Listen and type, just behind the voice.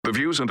The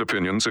views and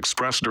opinions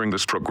expressed during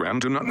this program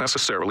do not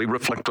necessarily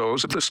reflect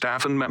those of the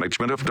staff and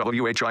management of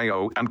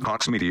WHIO and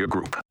Cox Media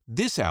Group.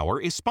 This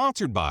hour is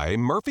sponsored by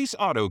Murphy's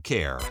Auto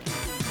Care.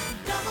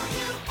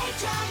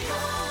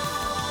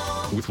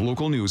 With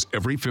local news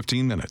every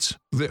 15 minutes,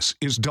 this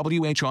is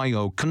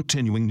WHIO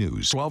Continuing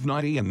News,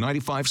 1290 and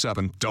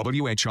 95.7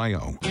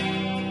 WHIO.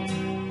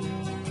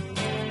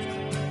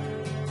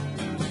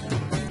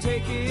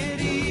 Take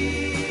it easy,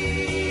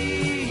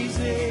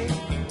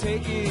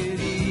 take it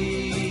easy.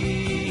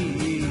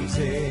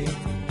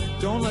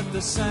 Don't let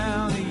the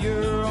sound of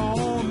your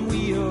own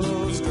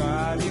wheels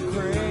drive you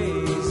crazy.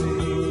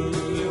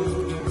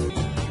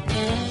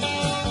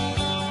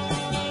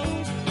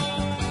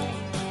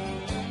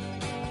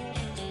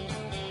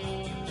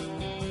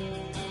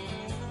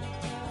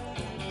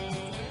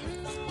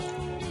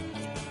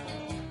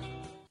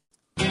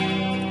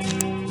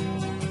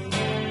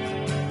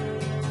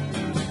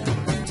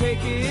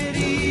 Take it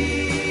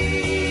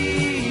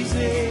easy,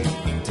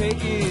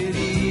 take it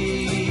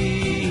easy.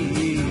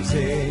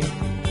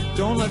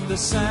 Don't let the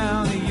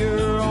sound of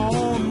your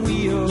own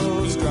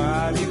wheels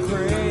drive you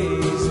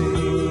crazy.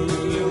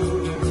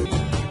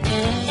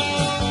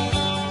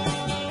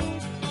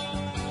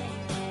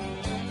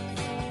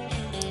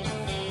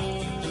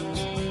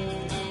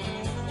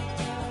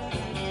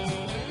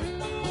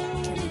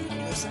 Can we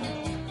listen?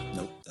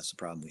 Nope, that's the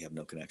problem. We have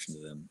no connection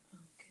to them.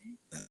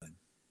 Okay.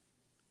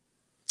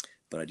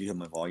 But I do have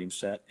my volume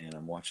set, and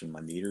I'm watching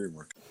my meter, and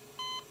we're...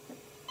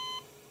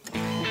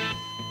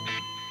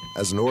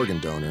 As an organ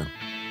donor,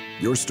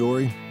 your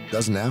story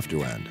doesn't have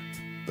to end.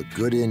 The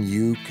good in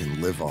you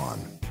can live on.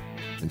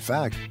 In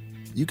fact,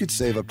 you could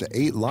save up to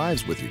 8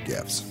 lives with your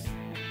gifts.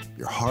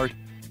 Your heart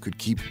could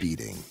keep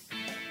beating.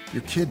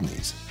 Your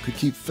kidneys could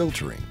keep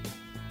filtering.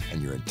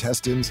 And your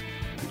intestines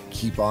could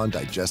keep on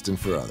digesting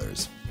for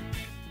others.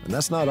 And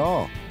that's not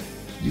all.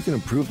 You can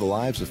improve the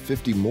lives of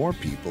 50 more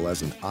people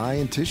as an eye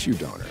and tissue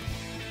donor,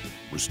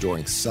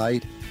 restoring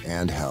sight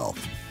and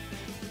health.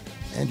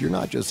 And you're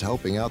not just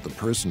helping out the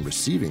person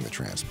receiving the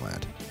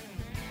transplant.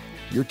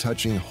 You're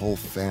touching whole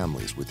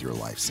families with your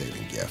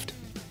life-saving gift.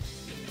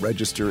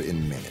 Register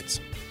in minutes.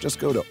 Just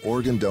go to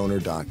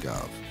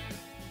organdonor.gov.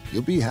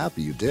 You'll be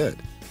happy you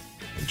did.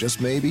 And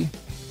just maybe,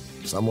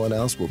 someone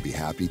else will be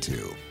happy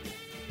too.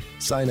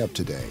 Sign up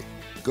today.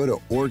 Go to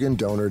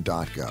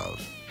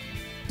organdonor.gov.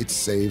 It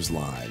saves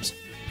lives.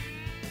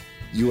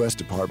 U.S.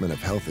 Department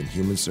of Health and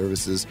Human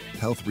Services,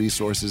 Health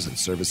Resources and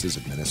Services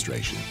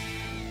Administration.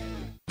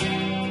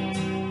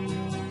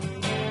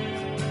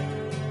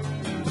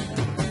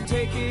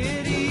 Take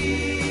it easy,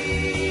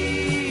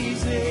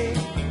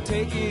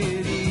 take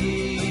it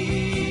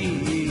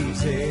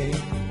easy.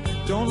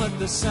 Don't let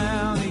the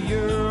sound of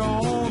your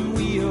own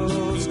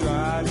wheels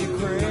drive you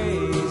crazy.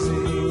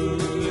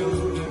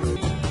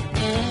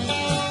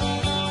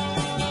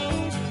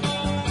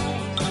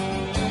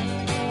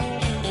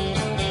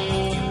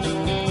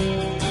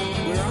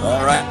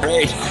 All right,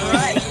 great. All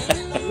right.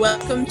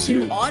 Welcome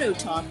to Auto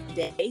Talk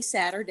Day,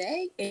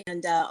 Saturday.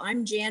 And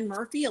I'm Jan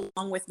Murphy,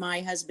 along with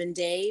my husband,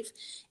 Dave.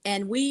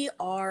 And we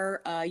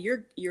are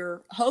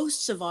your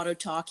hosts of Auto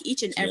Talk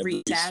each and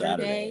every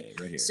Saturday.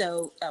 Right here.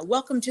 So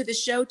welcome to the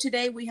show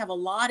today. We have a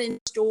lot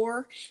in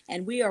store,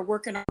 and we are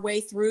working our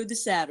way through the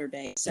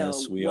Saturday. So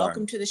Yes, we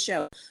welcome are. to the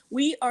show.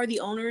 We are the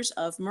owners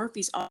of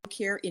Murphy's Auto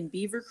Care in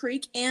Beaver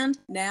Creek and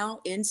now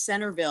in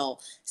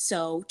Centerville.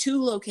 So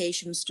 2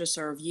 locations to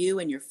serve you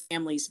and your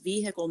family's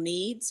vehicle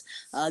needs.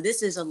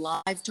 This is a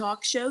live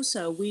talk show,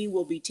 so we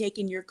will be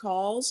taking your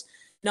calls.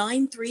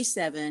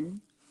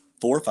 937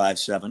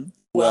 457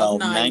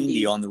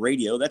 1290 on the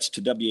radio. That's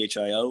to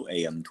WHIO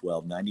AM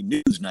 1290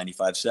 News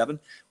 95.7.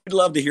 We'd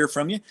love to hear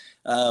from you.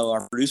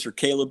 Our producer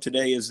Caleb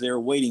today is there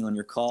waiting on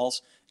your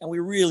calls, and we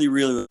really,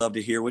 really would love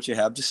to hear what you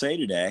have to say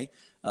today.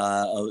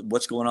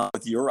 What's going on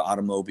with your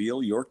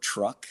automobile, your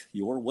truck,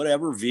 your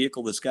whatever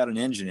vehicle that's got an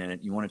engine in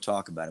it. You want to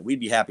talk about it. We'd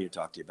be happy to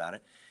talk to you about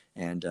it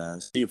and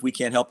see if we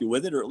can't help you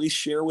with it, or at least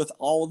share with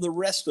all of the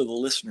rest of the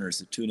listeners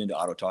that tune into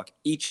Auto Talk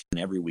each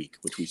and every week,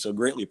 which we so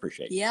greatly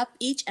appreciate. Yep,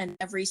 each and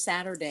every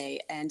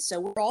Saturday. And so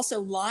we're also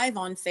live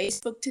on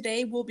Facebook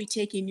today. We'll be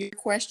taking your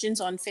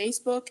questions on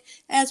Facebook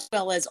as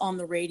well as on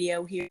the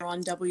radio here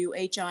on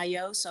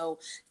WHIO. So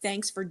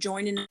thanks for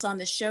joining us on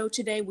the show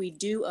today. We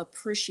do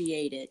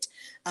appreciate it.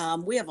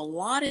 We have a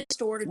lot in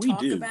store to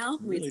talk about.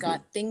 Really We've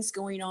got things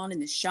going on in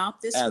the shop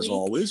this As week.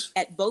 always.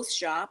 At both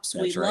shops.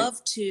 That's We right.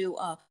 love to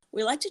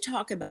we like to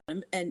talk about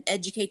them and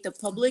educate the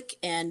public,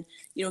 and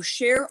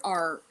share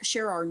our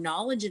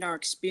knowledge and our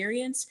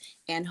experience,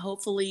 and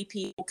hopefully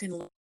people can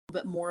learn a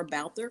bit more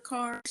about their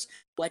cars,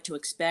 what to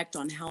expect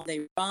on how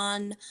they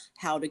run,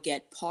 how to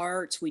get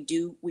parts. We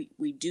do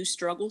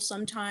struggle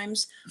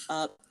sometimes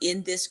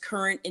in this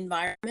current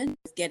environment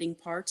with getting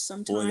parts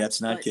sometimes. Boy, that's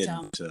not but,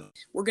 kidding. So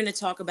we're going to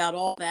talk about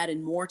all that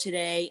and more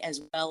today,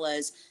 as well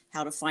as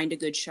how to find a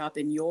good shop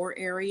in your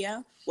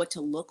area, what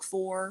to look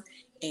for,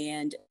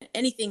 and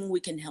anything we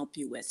can help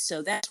you with.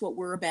 So that's what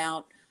we're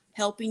about,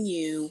 helping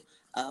you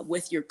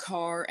with your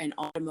car and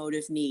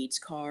automotive needs,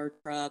 car,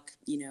 truck,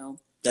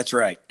 That's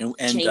right. And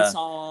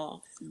chainsaw,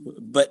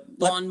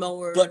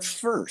 lawnmower. But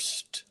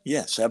first,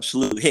 yes,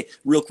 absolutely. Hey,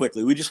 real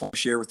quickly, we just want to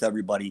share with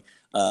everybody.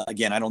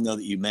 Again, I don't know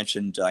that you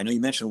mentioned. I know you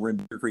mentioned we're in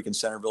Beaver Creek and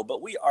Centerville,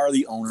 but we are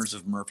the owners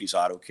of Murphy's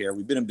Auto Care.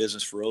 We've been in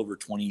business for over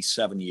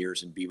 27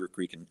 years in Beaver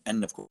Creek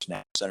and of course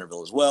now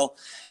Centerville as well.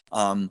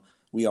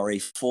 We are a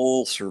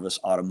full service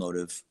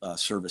automotive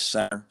service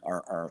center.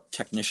 Our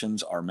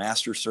technicians are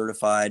master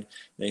certified.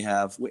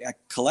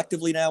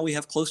 Collectively now we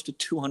have close to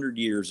 200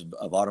 years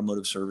of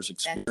automotive service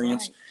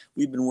experience. Right.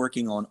 We've been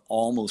working on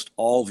almost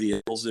all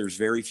vehicles. There's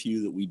very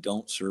few that we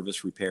don't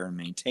service, repair, and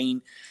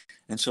maintain.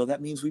 And so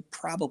that means we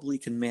probably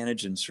can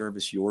manage and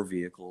service your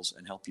vehicles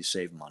and help you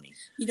save money.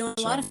 You know,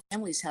 a lot of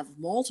families have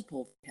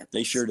multiple vehicles.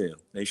 They sure do.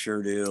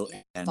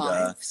 Yeah, And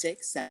 5,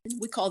 6, 7.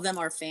 We call them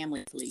our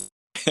family fleet.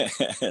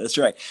 That's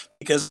right.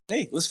 Because,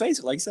 hey, let's face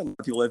it, like I said, a lot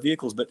of people have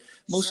vehicles, but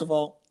most of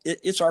all,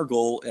 it's our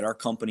goal at our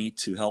company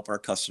to help our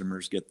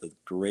customers get the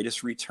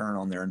greatest return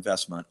on their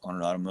investment on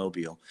an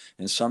automobile.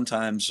 And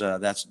sometimes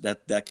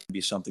that can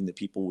be something that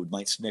people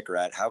might snicker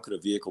at. How could a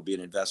vehicle be an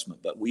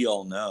investment? But we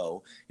all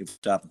know, if we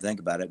stop and think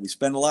about it, we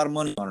spend a lot of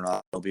money on an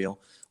automobile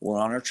or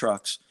on our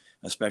trucks,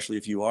 especially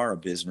if you are a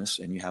business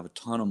and you have a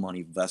ton of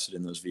money invested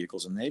in those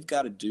vehicles, and they've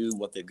got to do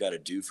what they've got to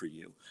do for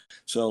you.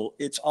 So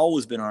it's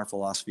always been our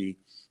philosophy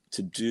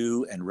to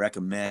do and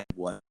recommend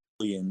what's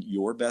really in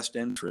your best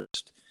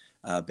interest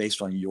based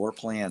on your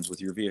plans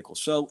with your vehicle.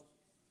 So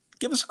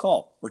give us a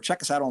call or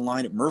check us out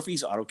online at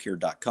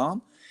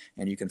murphysautocare.com,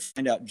 and you can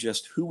find out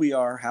just who we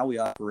are, how we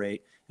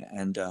operate,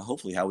 and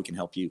hopefully how we can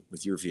help you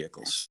with your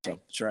vehicles. So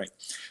that's right.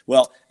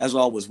 Well, as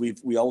always,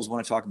 we always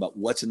want to talk about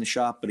what's in the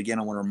shop. But again,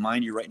 I want to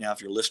remind you right now,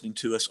 if you're listening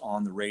to us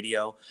on the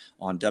radio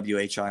on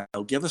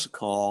WHIO, give us a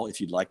call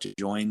if you'd like to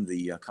join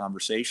the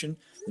conversation.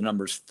 The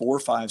number is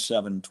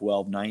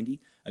 457-1290.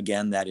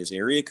 Again, that is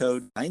area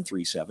code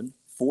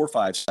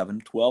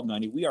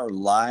 937-457-1290. We are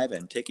live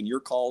and taking your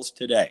calls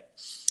today.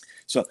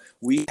 So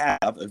we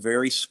have a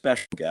very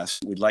special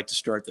guest we'd like to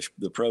start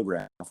the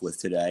program off with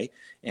today.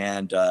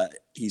 And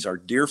he's our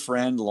dear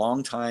friend,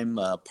 longtime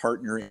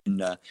partner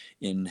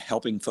in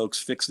helping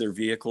folks fix their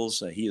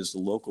vehicles. He is the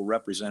local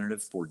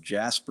representative for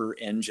Jasper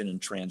Engine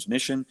and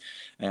Transmission.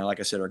 And like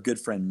I said, our good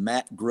friend,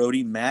 Matt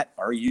Grody. Matt,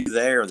 are you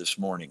there this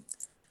morning?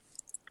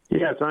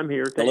 Yes, I'm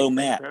here. Hello,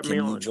 Matt. Can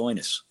you join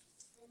us?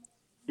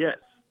 Yes,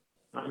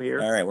 I'm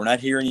here. All right. We're not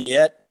hearing you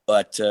yet,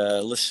 but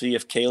let's see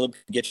if Caleb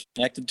can get you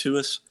connected to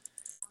us.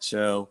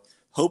 So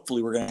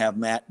hopefully we're going to have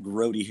Matt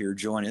Grody here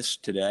join us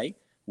today.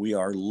 We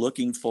are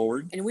looking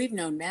forward. And we've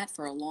known Matt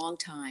for a long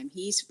time.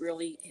 He's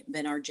really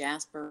been our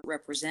Jasper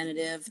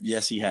representative.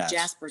 Yes, he has.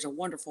 Jasper's a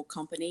wonderful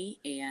company,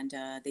 and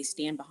they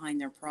stand behind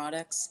their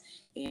products.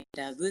 And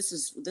this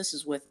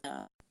is with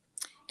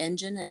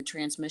engine and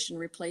transmission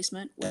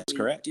replacement. That's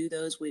correct. Do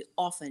those. We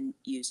often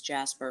use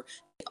Jasper.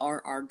 They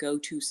are our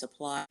go-to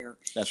supplier.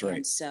 That's right.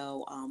 And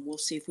so we'll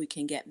see if we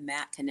can get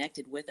Matt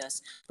connected with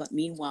us. But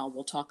meanwhile,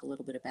 we'll talk a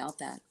little bit about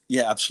that.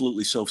 Yeah,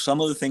 absolutely. So some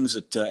of the things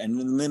that,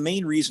 and the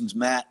main reasons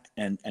Matt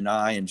and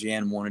I and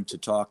Jan wanted to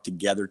talk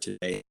together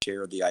today,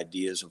 share the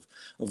ideas of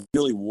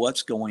really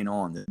what's going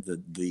on.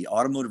 The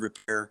automotive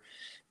repair,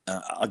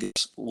 I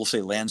guess we'll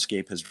say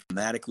landscape has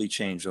dramatically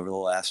changed over the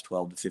last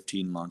 12 to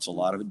 15 months. A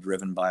lot of it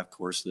driven by, of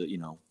course, the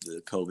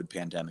COVID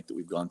pandemic that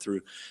we've gone through,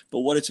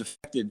 but what it's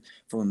affected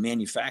from a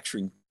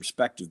manufacturing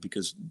perspective,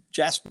 because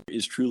Jasper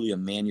is truly a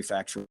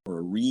manufacturer or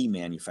a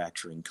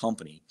remanufacturing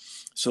company.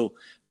 So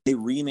they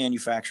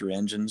remanufacture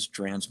engines,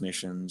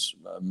 transmissions,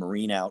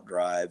 marine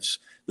outdrives,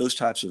 those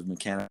types of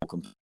mechanical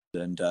components.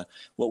 And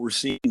what we're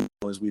seeing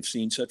is we've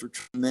seen such a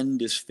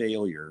tremendous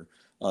failure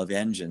of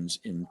engines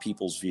in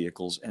people's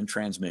vehicles and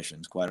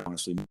transmissions, quite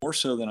honestly, more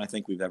so than I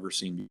think we've ever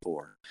seen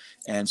before.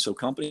 And so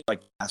companies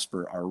like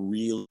Jasper are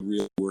really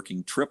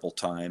working triple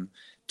time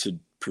to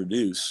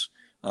produce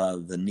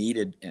the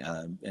needed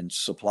and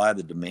supply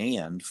the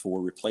demand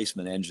for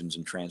replacement engines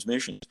and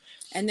transmissions.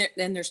 And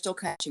they're still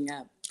catching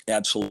up.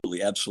 Absolutely.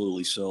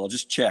 So I'll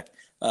just check.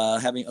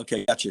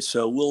 Okay, gotcha.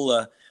 So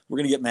we're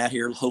going to get Matt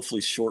here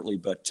hopefully shortly,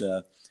 but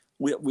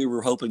we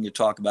were hoping to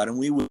talk about, and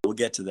we'll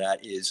get to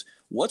that, is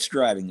what's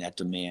driving that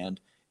demand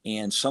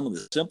and some of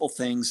the simple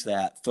things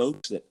that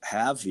folks that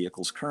have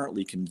vehicles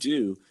currently can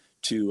do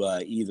to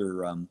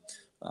either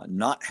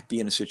not be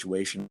in a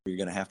situation where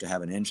you're going to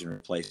have an engine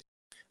replaced,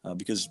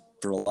 because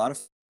for a lot of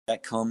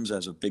that comes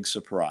as a big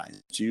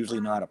surprise. It's usually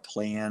not a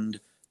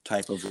planned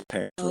type of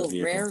repair.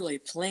 Rarely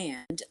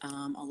planned.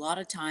 A lot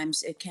of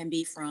times it can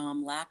be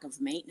from lack of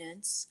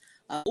maintenance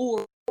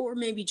or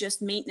maybe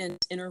just maintenance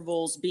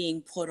intervals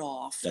being put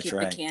off. That's kick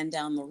right. The can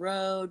down the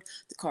road,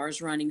 the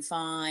car's running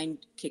fine,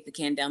 kick the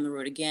can down the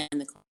road again,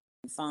 the car's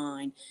running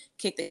fine,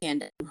 kick the can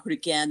down the road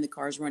again, the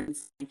car's running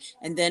fine.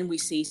 And then we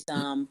see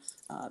some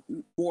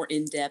more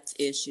in-depth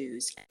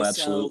issues.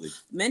 Absolutely. So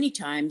many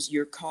times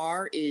your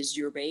car is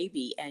your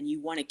baby and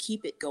you want to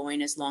keep it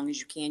going as long as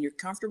you can. You're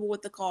comfortable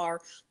with the car,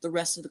 the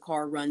rest of the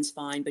car runs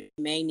fine, but you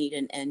may need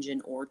an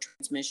engine or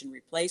transmission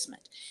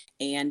replacement.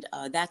 And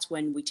that's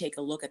when we take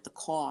a look at the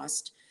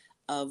cost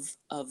of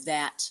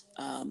that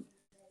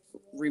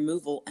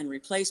removal and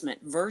replacement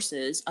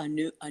versus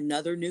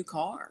another new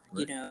car,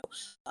 Right.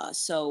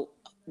 So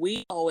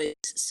we always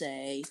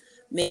say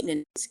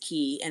maintenance is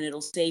key, and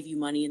it'll save you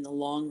money in the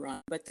long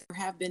run. But there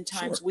have been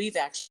times Sure. we've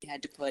actually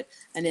had to put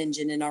an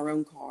engine in our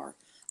own car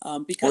Or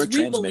because a we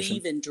transmission.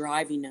 believe in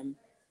driving them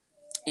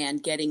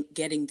and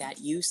getting that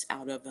use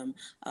out of them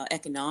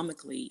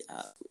economically.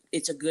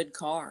 It's a good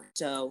car.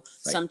 So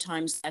Right.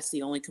 sometimes that's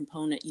the only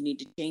component you need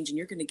to change, and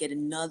you're going to get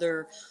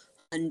another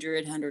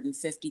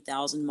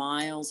 150,000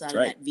 miles out of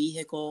Right. that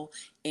vehicle.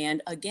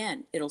 And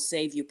again, it'll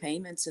save you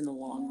payments in the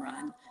long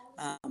run,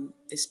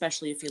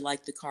 especially if you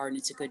like the car and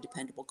it's a good,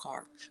 dependable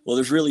car. Well,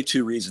 there's really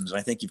two reasons.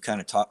 I think you've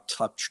kind of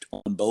touched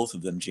on both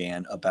of them,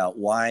 Jan, about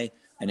why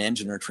an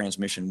engine or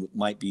transmission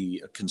might be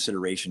a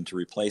consideration to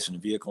replace in a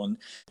vehicle.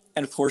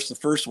 And of course, the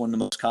first one, the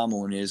most common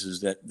one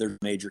is that there's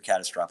major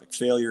catastrophic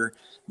failure.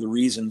 The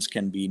reasons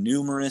can be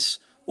numerous,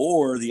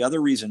 or the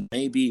other reason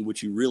may be,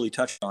 which you really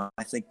touched on,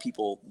 I think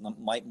people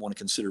might want to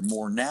consider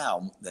more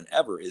now than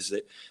ever, is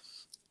that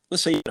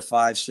let's say you have a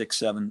 5, 6,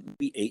 7,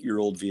 maybe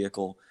 8-year-old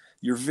vehicle.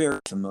 You're very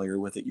familiar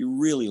with it. You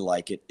really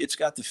like it. It's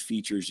got the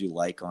features you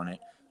like on it.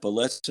 But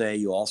let's say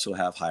you also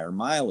have higher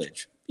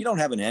mileage. You don't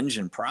have an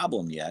engine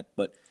problem yet,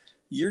 but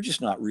you're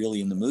just not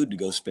really in the mood to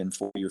go spend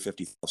 $40,000 or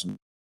 $50,000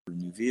 for a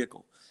new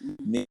vehicle.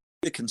 Maybe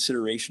the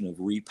consideration of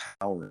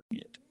repowering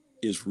it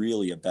is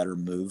really a better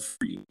move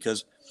for you,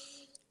 because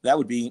that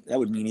would mean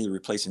either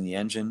replacing the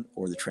engine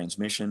or the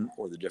transmission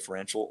or the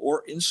differential,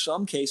 or in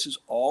some cases,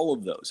 all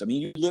of those. I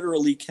mean, you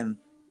literally can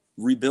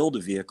rebuild a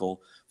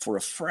vehicle for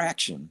a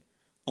fraction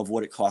of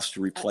what it costs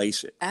to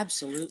replace it.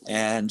 Absolutely.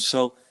 And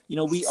so,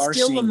 we are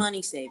still seeing a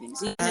money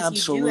savings. Even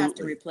if you do have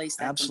to replace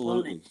that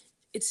component,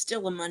 it's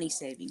still a money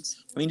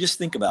savings. I mean, just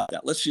think about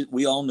that.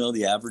 We all know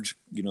the average,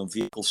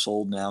 vehicle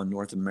sold now in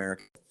North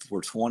America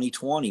for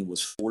 2020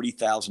 was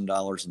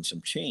 $40,000 and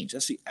some change.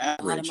 That's the average.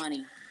 A lot of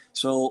money.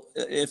 So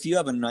if you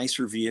have a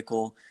nicer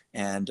vehicle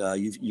and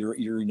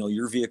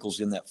your vehicle's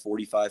in that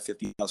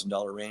 $45,000,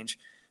 $50,000 range,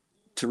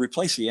 to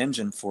replace the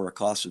engine for a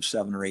cost of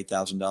 $7,000 or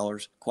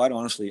 $8,000, quite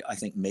honestly, I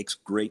think makes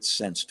great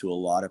sense to a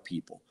lot of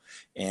people.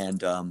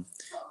 And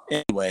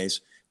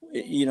anyways,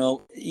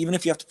 even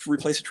if you have to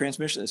replace a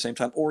transmission at the same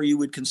time, or you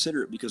would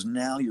consider it, because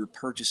now you're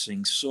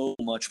purchasing so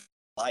much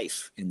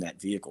life in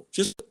that vehicle.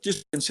 Just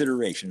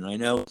consideration. And I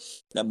know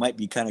that might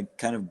be kind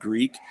of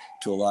Greek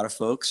to a lot of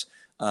folks,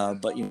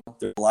 but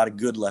there's a lot of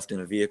good left in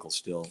a vehicle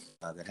still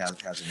that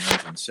has an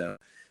engine. So,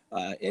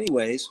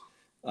 anyways.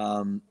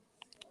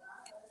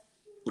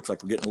 Looks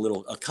like we're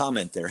getting a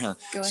comment there, huh?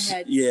 Go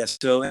ahead. Yeah,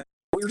 so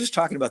we were just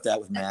talking about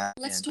that with Matt.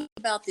 Let's talk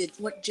about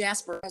what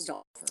Jasper has to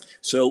offer.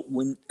 So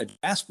when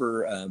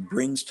Jasper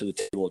brings to the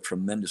table a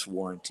tremendous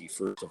warranty,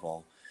 first of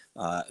all,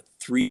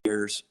 3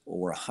 years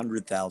or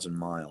 100,000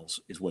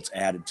 miles is what's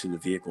added to the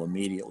vehicle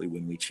immediately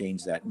when we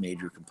change that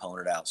major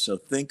component out. So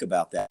think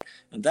about that.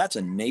 And that's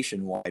a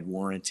nationwide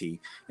warranty.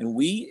 And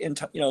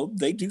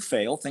they do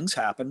fail. Things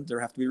happen.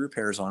 There have to be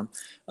repairs on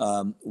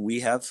them.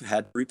 We have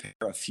had to repair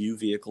a few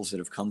vehicles that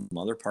have come from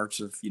other parts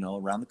of,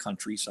 around the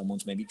country.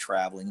 Someone's maybe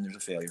traveling and there's a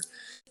failure.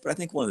 But I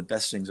think one of the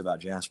best things about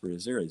Jasper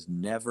is there is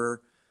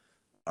never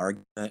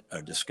argument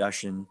or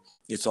discussion.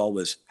 It's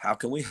always, how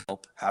can we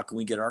help? How can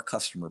we get our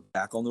customer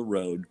back on the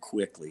road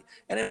quickly?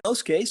 And in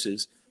most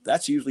cases,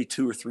 that's usually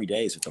 2 or 3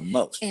 days at the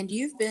most. And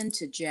you've been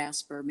to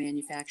Jasper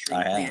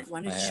Manufacturing Plant.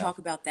 Why don't you talk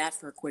about that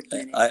for a quick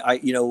minute?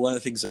 One of the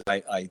things that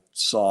I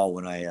saw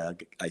when I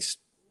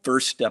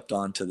first stepped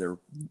onto their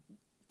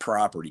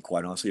property,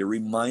 quite honestly, it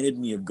reminded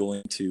me of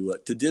going to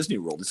Disney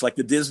World. It's like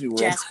the Disney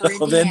World Jasper,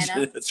 of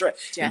Indiana. That's right.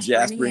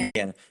 Jasper,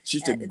 Indiana. It's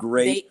just a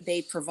great.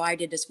 They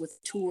provided us with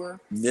a tour.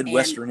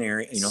 Midwestern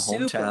area,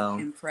 super hometown.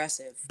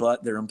 Impressive.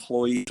 But their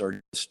employees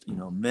are just,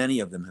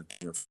 many of them have been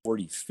there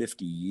 40,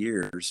 50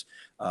 years,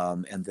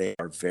 and they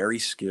are very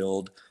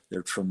skilled.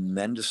 They're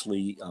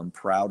tremendously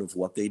proud of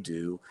what they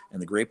do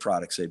and the great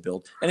products they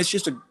build. And it's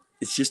just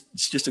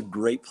a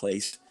great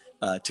place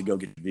to go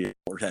get a vehicle,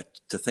 or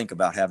to think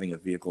about having a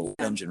vehicle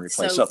engine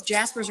replaced. So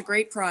Jasper's a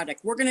great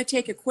product. We're going to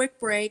take a quick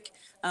break.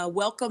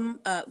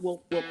 Welcome.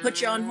 We'll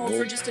put you on hold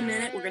for just a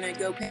minute. We're going to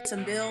go pay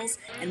some bills,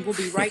 and we'll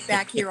be right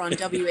back here on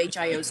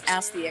WHIO's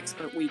Ask the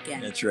Expert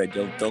Weekend. That's right.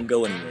 Don't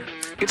go anywhere.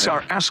 It's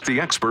our Ask the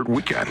Expert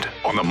Weekend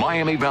on the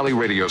Miami Valley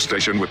radio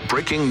station with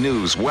breaking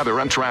news, weather,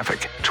 and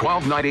traffic.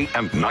 1290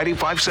 and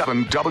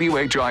 95.7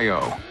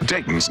 WHIO,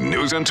 Dayton's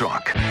News and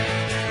Talk.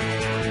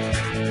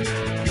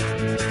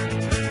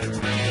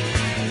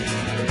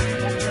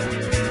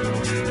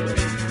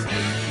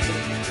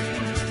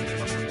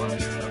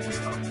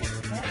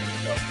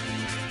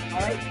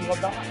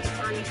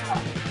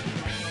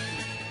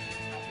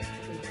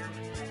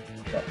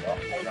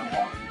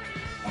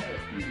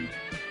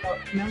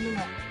 No.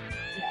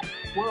 Yeah,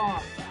 we're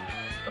on.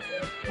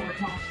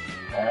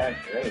 All right,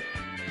 great.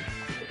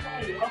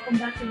 Okay, welcome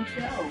back to the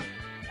show.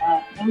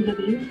 Those of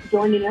you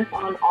joining us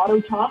on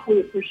Auto Talk, we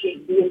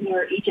appreciate being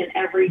here each and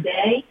every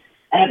day.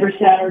 Every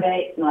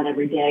Saturday, not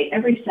every day,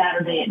 every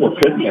Saturday at noon.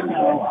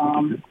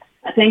 So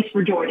Thanks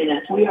for joining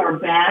us. We are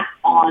back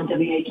on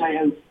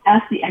WHIO's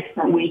Ask the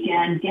Expert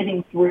Weekend,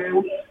 getting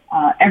through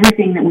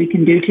everything that we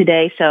can do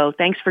today. So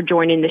thanks for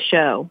joining the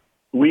show.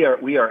 We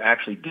are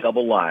actually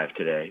double live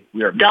today.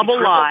 We are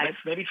double live,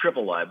 maybe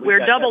triple live.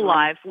 We're double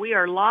live. We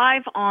are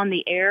live on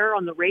the air,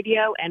 on the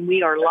radio, and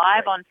we are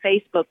live on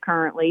Facebook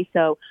currently.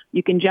 So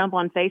you can jump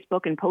on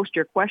Facebook and post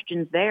your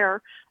questions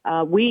there.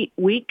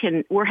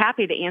 We're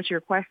happy to answer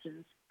your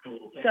questions.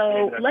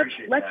 So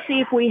let's see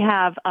if we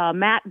have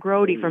Matt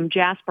Grody from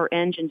Jasper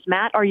Engines.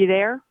 Matt, are you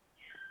there?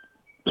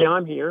 Yeah,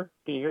 I'm here.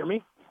 Can you hear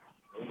me?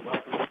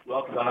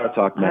 Welcome to Auto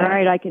Talk, Matt. All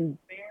right, I can.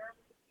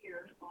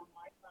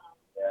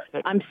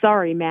 I'm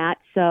sorry, Matt.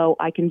 So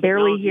I can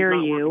barely hear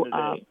you.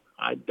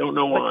 I don't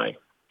know why.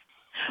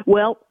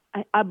 Well,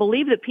 I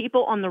believe that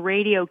people on the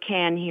radio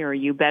can hear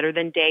you better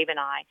than Dave and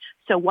I.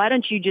 So why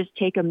don't you just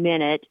take a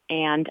minute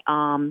and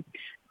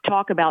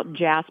talk about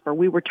Jasper?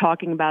 We were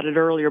talking about it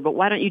earlier, but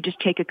why don't you just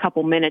take a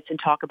couple minutes and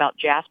talk about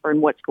Jasper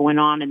and what's going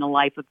on in the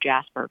life of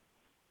Jasper?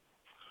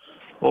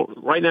 Well,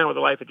 right now with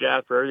the life of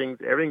Jasper,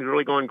 everything's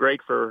really going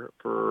great for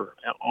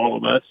all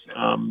of us.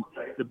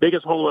 The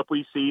biggest holdup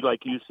we see, like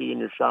you see in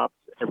your shops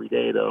every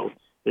day, though,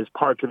 is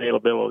parts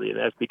availability, and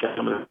that's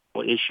becoming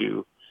an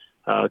issue.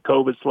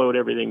 COVID slowed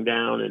everything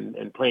down,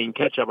 and playing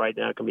catch-up right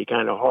now can be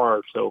kind of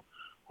hard. So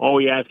all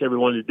we ask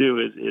everyone to do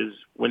is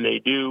when they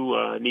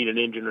do need an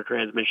engine or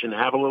transmission,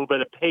 have a little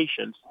bit of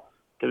patience,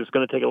 because it's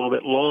going to take a little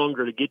bit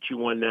longer to get you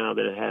one now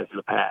than it has in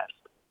the past.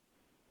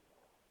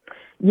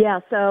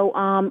 Yeah,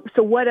 so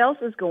what else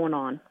is going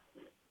on?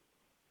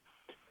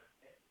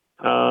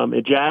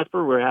 At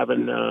Jasper, we're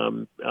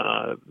having,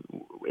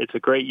 it's a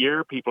great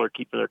year. People are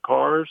keeping their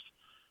cars.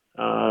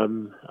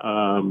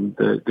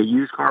 The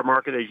used car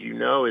market, as you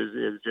know,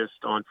 is just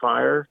on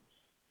fire.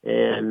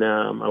 And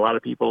a lot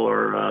of people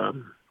are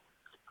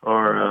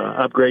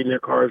upgrading their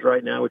cars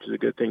right now, which is a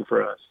good thing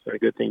for us, and a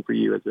good thing for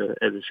you as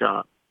a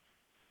shop.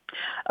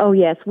 Oh,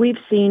 yes. We've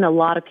seen a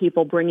lot of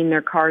people bringing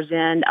their cars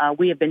in.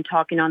 We have been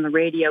talking on the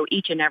radio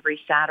each and every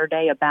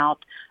Saturday about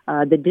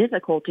the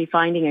difficulty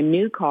finding a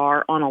new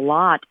car on a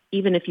lot,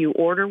 even if you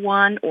order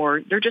one,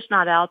 or they're just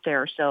not out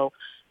there. So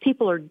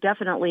people are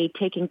definitely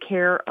taking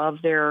care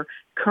of their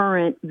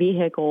current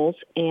vehicles,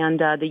 and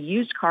the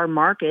used car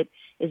market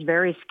is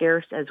very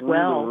scarce as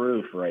well. Through the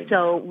roof right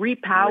so now.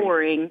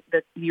 Repowering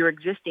your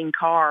existing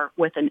car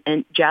with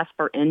an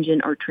Jasper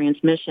engine or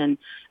transmission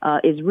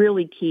is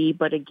really key.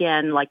 But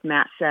again, like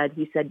Matt said,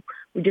 he said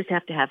we just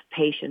have to have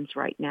patience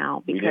right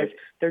now because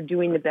they're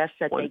doing the best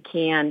that they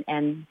can.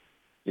 And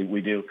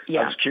we do.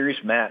 Yeah. I was curious,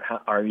 Matt,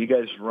 are you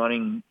guys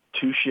running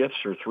 2 shifts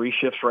or 3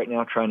 shifts right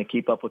now, trying to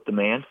keep up with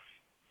demand?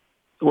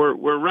 We're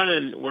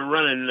running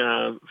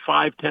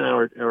 5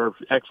 10-hour, or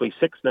actually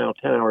 6 now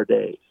 10-hour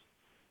days.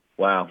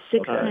 Wow.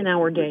 6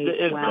 10-hour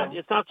days. Wow.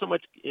 It's not so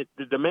much.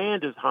 The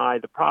demand is high.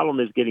 The problem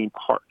is getting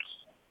parts.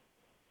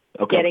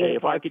 Okay.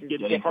 If I could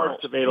get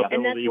parts availability,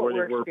 and that's what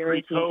we're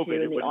experiencing too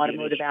in the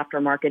automotive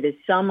aftermarket is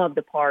some of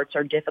the parts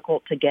are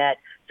difficult to get,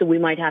 so we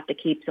might have to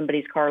keep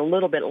somebody's car a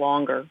little bit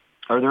longer.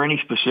 Are there any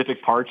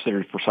specific parts that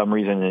are for some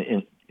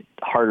reason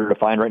harder to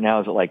find right now?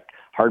 Is it like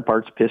hard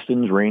parts,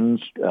 pistons, rings,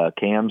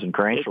 cams, and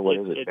cranks, or what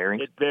is it?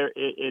 Bearings?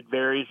 It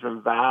varies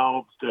from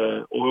valves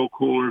to oil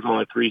coolers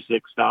on a 3.6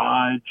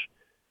 Dodge.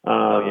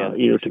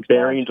 To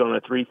bearings on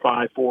a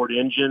 3.5 Ford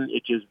engine.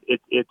 It just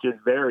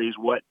varies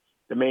what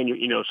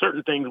the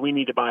certain things we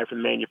need to buy from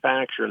the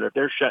manufacturer, and if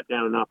they're shut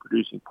down and not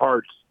producing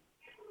parts,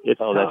 it's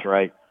tough. That's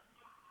right.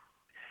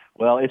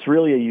 Well, it's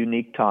really a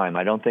unique time.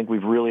 I don't think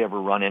we've really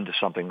ever run into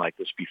something like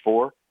this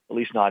before, at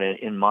least not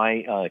in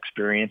my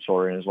experience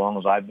or as long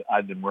as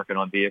I've been working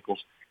on vehicles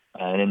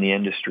and in the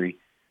industry.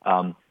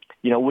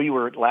 We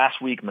were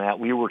last week, Matt,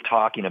 we were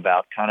talking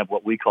about kind of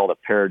what we call a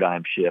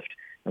paradigm shift,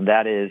 and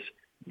that is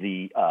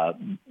the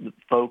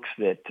folks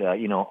that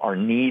are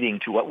needing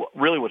to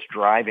what's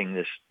driving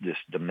this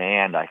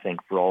demand. I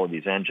think for all of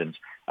these engines,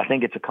 I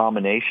think it's a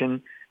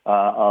combination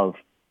of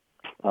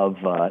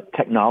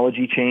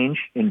technology change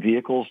in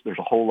vehicles. There's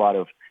a whole lot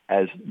of,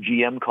 as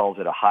GM calls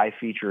it, a high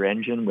feature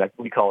engine.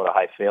 We call it a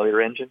high failure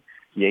engine,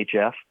 the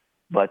HF.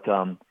 But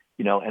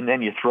and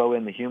then you throw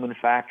in the human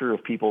factor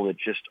of people that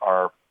just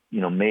are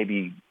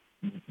maybe,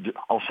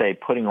 I'll say,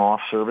 putting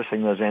off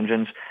servicing those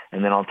engines,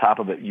 and then on top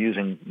of it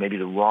using maybe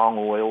the wrong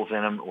oils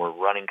in them or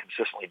running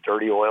consistently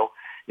dirty oil.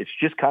 It's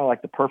just kind of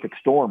like the perfect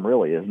storm,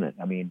 really, isn't it?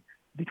 I mean,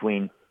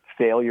 between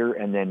failure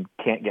and then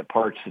can't get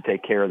parts to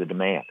take care of the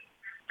demand.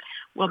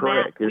 Well,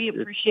 Correct. Matt, we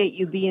appreciate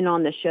you being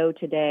on the show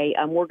today.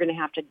 We're going to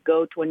have to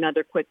go to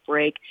another quick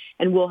break,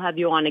 and we'll have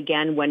you on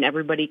again when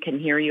everybody can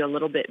hear you a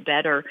little bit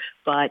better.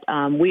 But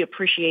we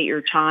appreciate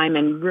your time,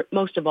 and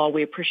most of all,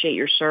 we appreciate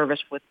your service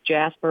with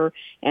Jasper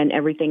and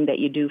everything that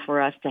you do for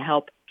us to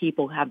help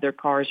people have their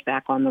cars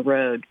back on the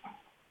road.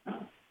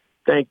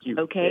 Thank you.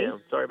 Okay. Yeah,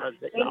 sorry about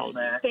the technology.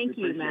 Thank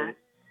you, Matt.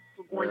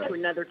 We're going to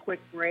another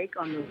quick break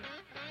on the...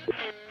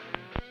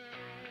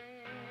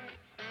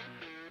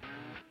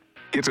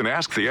 It's an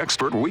Ask the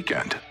Expert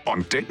weekend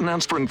on Dayton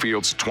and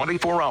Springfield's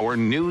 24-hour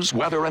news,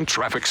 weather, and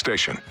traffic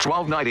station,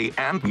 1290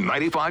 and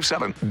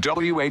 95.7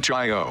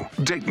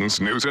 WHIO, Dayton's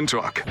News and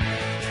Talk.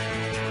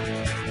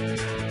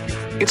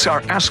 It's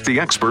our Ask the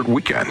Expert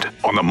weekend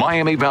on the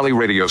Miami Valley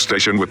radio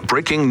station with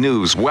breaking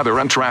news, weather,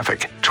 and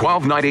traffic.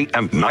 1290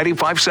 and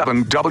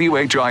 95.7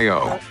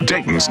 WHIO,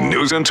 Dayton's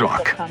News and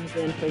Talk. Comes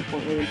in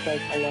frequently and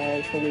says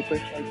hello, so we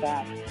appreciate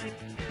that.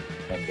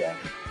 And,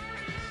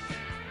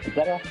 is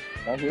that us?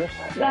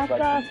 That's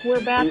us.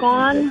 We're back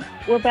on.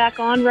 We're back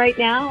on right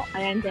now,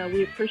 and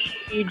we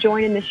appreciate you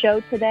joining the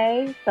show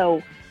today.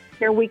 So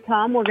here we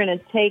come. We're going to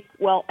take,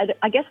 well,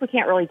 I guess we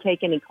can't really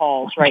take any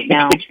calls right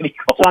now,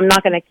 so I'm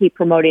not going to keep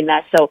promoting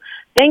that. So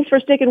thanks for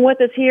sticking with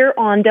us here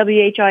on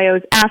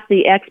WHIO's Ask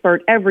the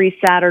Expert every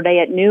Saturday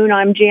at noon.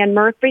 I'm Jan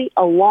Murphy,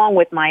 along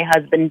with my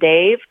husband,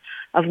 Dave,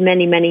 of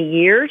many, many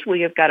years.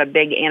 We have got a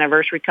big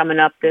anniversary coming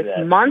up this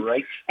month.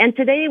 Right. And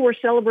today we're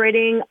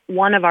celebrating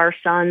one of our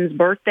son's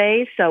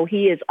birthdays, so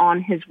he is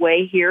on his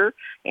way here,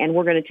 and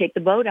we're going to take the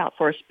boat out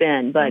for a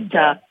spin. But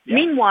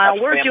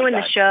meanwhile, we're doing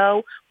the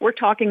show. We're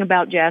talking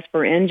about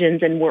Jasper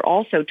engines, and we're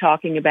also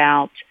talking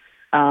about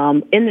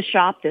in the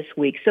shop this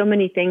week. So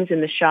many things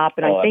in the shop,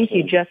 and I think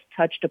you just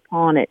touched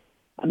upon it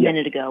a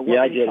minute ago.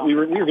 I did. We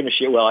were going to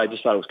share. Well, I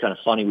just thought it was kind of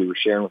funny. We were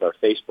sharing with our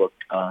Facebook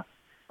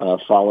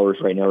followers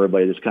right now,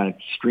 everybody that's kind of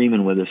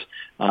streaming with us.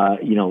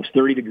 It's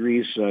 30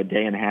 degrees a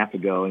day and a half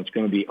ago, and it's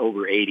going to be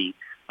over 80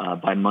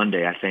 by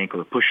Monday, I think,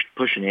 or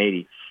pushing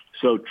 80.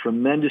 So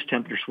tremendous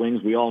temperature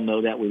swings. We all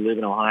know that. We live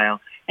in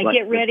Ohio. And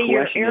get ready,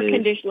 your air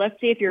conditioning. Let's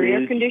see if your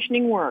air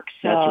conditioning works.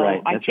 So that's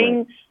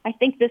right. I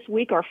think this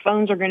week our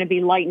phones are going to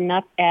be lighting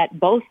up at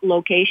both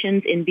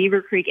locations in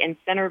Beaver Creek and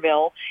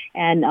Centerville.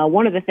 And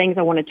one of the things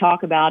I want to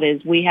talk about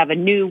is we have a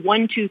new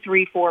 1, 2,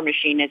 3, 4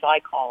 machine, as I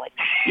call it.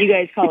 You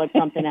guys call it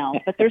something else.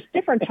 But there's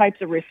different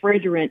types of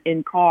refrigerant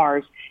in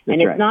cars,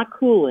 and it's not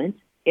coolant.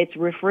 It's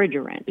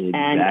refrigerant. Exactly.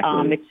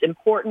 And it's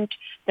important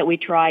that we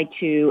try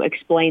to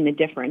explain the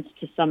difference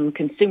to some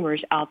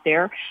consumers out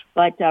there.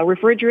 But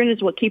refrigerant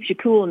is what keeps you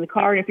cool in the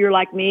car. And if you're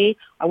like me,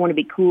 I want to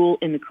be cool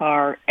in the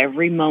car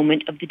every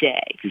moment of the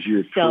day. Because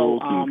you're a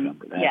cool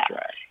cucumber. That's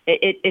right.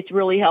 It's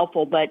really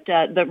helpful. But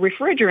the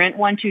refrigerant,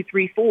 1, 2,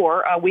 3,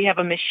 4, we have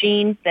a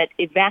machine that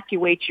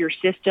evacuates your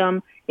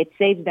system. It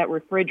saves that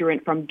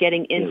refrigerant from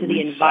getting into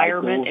the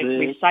environment. It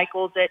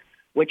recycles it,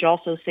 which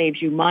also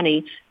saves you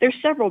money. There's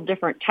several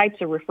different types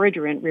of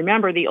refrigerant.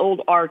 Remember the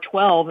old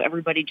R12,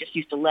 everybody just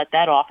used to let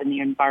that off in the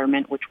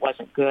environment, which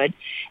wasn't good.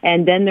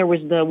 And then there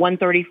was the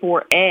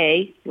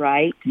 134A,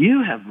 right?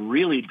 You have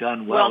really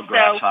done well,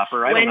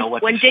 Grasshopper. I don't know what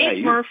to say. When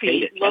Dave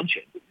Murphy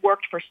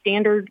worked for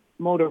Standard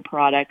Motor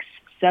Products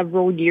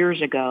several years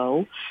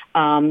ago,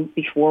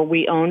 before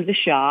we owned the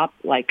shop,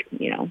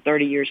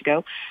 30 years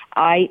ago,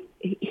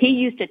 he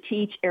used to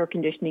teach air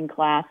conditioning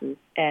classes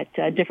at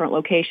different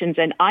locations,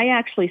 and I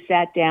actually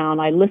sat down.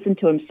 I listened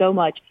to him so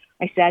much,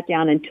 I sat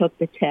down and took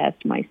the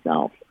test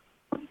myself.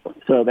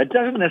 So that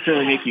doesn't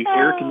necessarily make you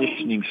air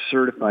conditioning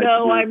certified.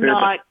 No, I'm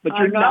not. But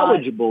you're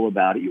knowledgeable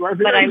about it. You are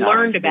very But I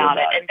learned about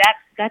it, and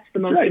that's the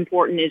most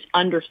important, is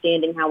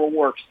understanding how it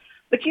works.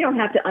 But you don't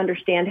have to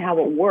understand how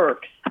it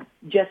works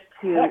just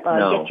to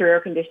get your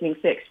air conditioning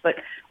fixed. But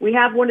we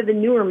have one of the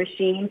newer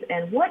machines,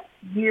 and what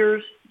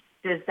years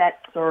does that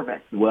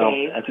service, Well,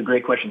 Dave? That's a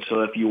great question.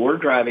 So if you're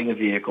driving a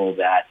vehicle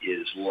that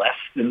is less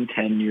than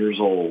 10 years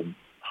old,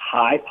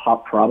 high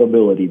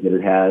probability that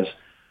it has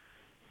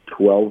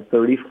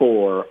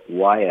 1234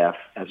 YF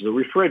as a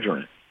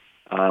refrigerant,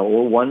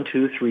 or 1,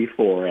 2, 3,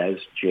 4 as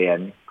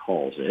Jan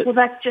calls it. Well,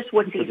 that's just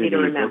what's easy to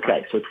remember.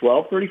 Okay, so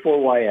 1234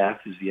 YF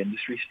is the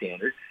industry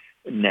standard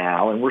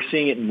now, and we're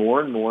seeing it in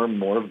more and more and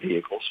more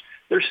vehicles.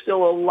 There's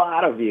still a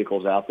lot of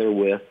vehicles out there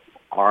with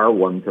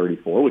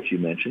R134, which you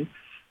mentioned.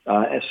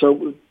 And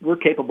so we're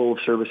capable of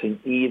servicing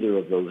either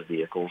of those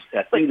vehicles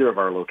at either of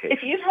our locations.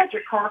 If you've had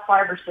your car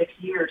 5 or 6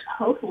 years,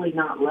 hopefully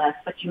not less,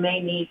 but you may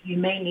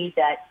need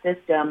that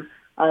system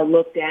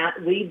looked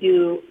at. We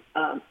do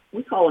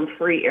we call them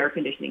free air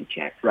conditioning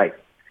checks. Right.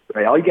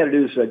 All you got to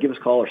do is give us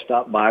a call or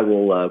stop by.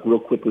 We'll real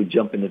quickly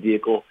jump in the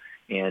vehicle,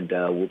 and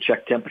we'll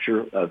check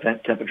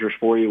vent temperatures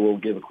for you. We'll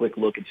give a quick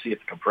look and see if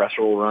the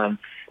compressor will run.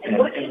 And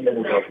what should the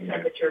vent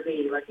temperature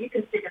be? Like, you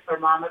can stick a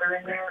thermometer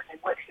in there, and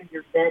what should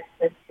your vent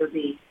temperature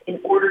be in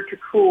order to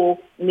cool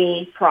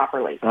me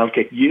properly?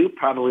 Okay, you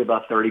probably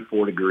about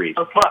 34 degrees.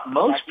 Okay. But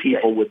most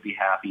people would be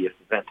happy if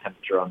the vent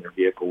temperature on their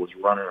vehicle was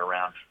running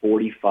around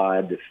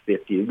 45 to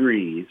 50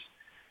 degrees.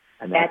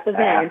 And at the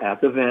vent.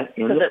 At the vent.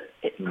 So that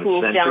it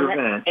cools down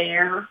the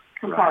air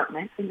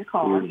compartment in the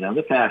car. Cools down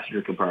the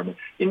passenger compartment.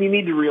 And you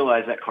need to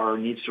realize that car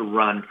needs to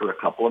run for a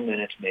couple of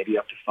minutes, maybe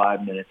up to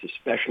 5 minutes,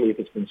 especially if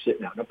it's been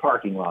sitting out in a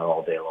parking lot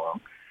all day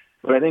long.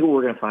 But I think what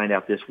we're going to find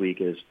out this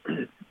week is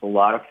a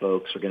lot of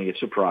folks are going to get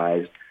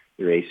surprised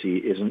their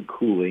AC isn't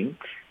cooling.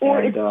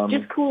 Or it's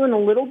just cooling a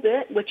little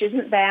bit, which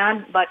isn't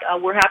bad, but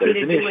we're happy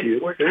to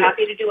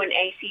do an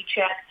AC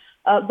check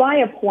By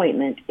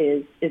appointment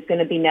is going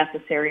to be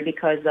necessary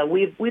because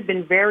we've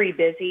been very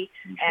busy,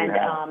 and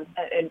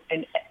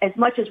as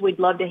much as we'd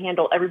love to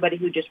handle everybody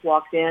who just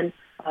walks in,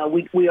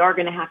 we are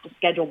going to have to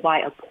schedule by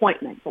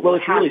appointment. Well,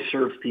 it really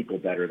serves people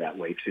better that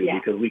way too,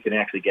 because we can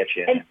actually get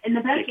you in. And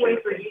the best way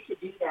for you to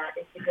do that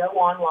is to go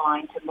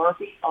online to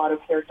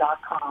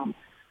murphysautocare.com.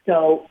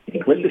 So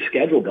click the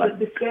schedule button.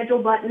 Click the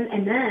schedule button,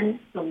 and then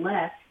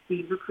select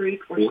Beaver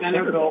Creek or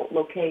Centerville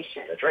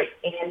location. That's right.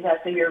 And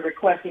so you're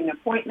requesting an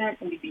appointment,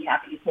 and we'd be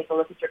happy to take a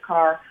look at your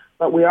car.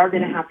 But we are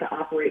going to have to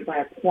operate by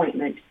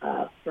appointment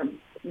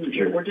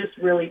We're just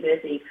really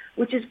busy,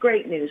 which is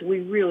great news. We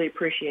really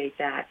appreciate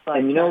that. But,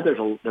 and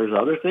there's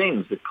other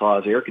things that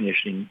cause air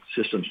conditioning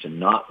systems to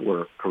not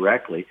work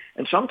correctly.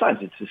 And sometimes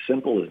it's as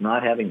simple as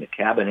not having the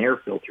cabin air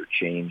filter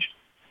changed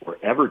or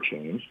ever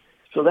changed.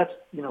 So that's,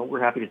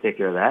 we're happy to take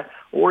care of that.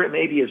 Or it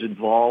may be as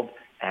involved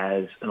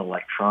as an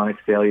electronic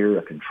failure,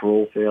 a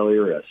control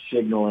failure, a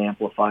signal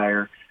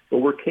amplifier. But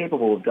we're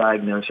capable of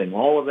diagnosing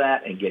all of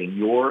that and getting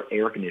your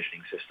air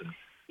conditioning system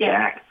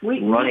back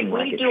running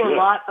like it should. We do a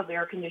lot of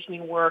air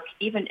conditioning work,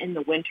 even in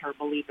the winter,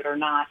 believe it or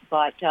not.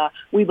 But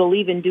we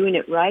believe in doing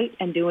it right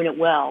and doing it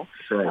well.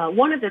 Right.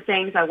 One of the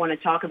things I want to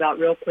talk about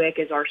real quick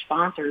is our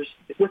sponsors.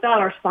 Without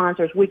our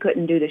sponsors, we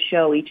couldn't do the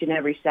show each and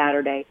every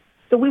Saturday.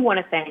 So we want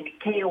to thank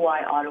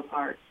KOI Auto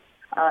Parts.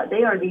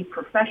 They are the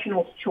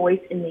professional's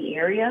choice in the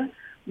area.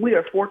 We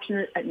are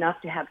fortunate enough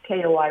to have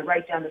KOI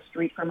right down the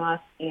street from us,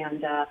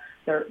 and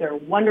they're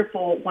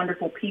wonderful,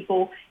 wonderful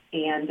people.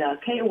 And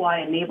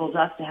KOI enables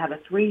us to have a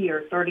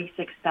 3-year,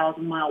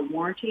 36,000-mile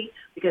warranty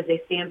because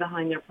they stand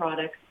behind their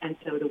products, and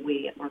so do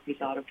we at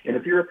Murphy's Auto Care. And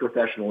if you're a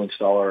professional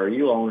installer or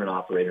you own and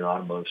operate an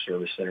automotive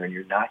service center and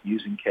you're not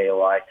using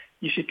KOI,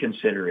 you should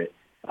consider it.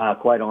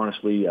 Quite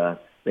honestly,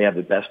 they have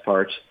the best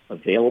parts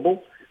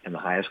available and the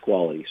highest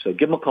quality. So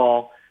give them a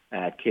call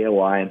at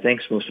KOI, and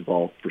thanks most of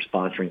all for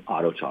sponsoring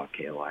Auto Talk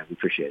KOI. We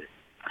appreciate it.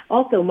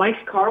 Also,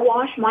 Mike's Car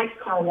Wash. Mike's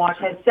Car Wash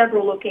has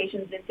several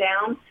locations in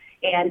town,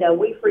 and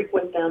we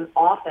frequent them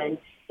often.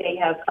 They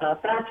have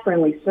fast,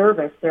 friendly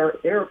service.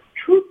 They're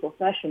true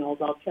professionals,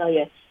 I'll tell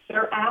you.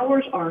 Their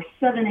hours are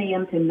 7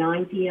 a.m. to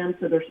 9 p.m.,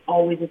 so there's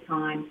always a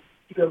time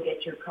to go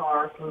get your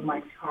car through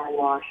Mike's Car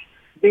Wash.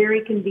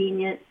 Very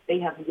convenient. They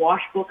have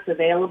wash books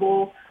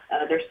available.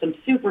 There's some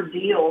super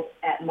deals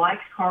at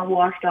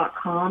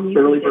mikescarwash.com.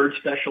 Early bird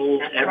specials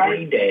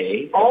every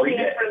day. All the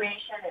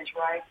information is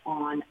right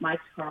on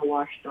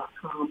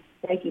mikescarwash.com.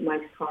 Thank you,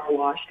 Mike's Car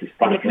Wash.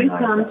 And if you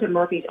come to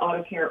Murphy's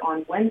Auto Care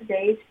on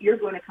Wednesdays, you're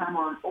going to come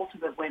on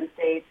Ultimate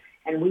Wednesdays,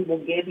 and we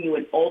will give you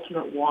an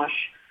Ultimate Wash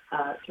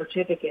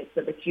certificate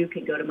so that you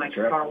can go to Mike's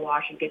Car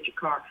Wash and get your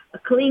car. A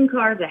clean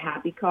car is a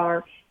happy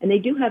car. And they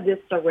do have this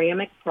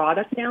ceramic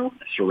product now.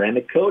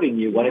 Ceramic coating.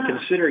 You want to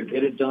consider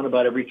get it done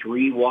about every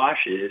 3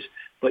 washes.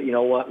 But you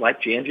know what?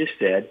 Like Jan just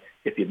said,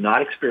 if you've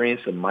not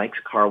experienced the Mike's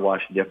Car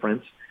Wash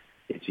difference,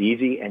 it's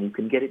easy and you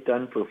can get it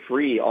done for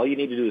free. All you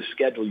need to do is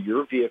schedule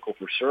your vehicle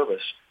for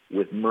service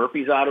with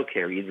Murphy's Auto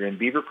Care, either in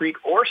Beaver Creek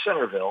or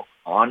Centerville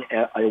on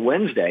a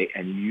Wednesday,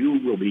 and you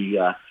will be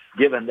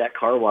given that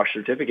car wash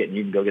certificate, and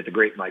you can go get the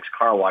great Mike's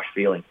Car Wash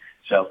feeling.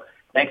 So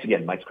thanks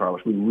again, Mike's Car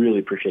Wash. We really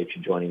appreciate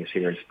you joining us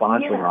here and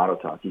sponsoring Auto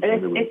Talk.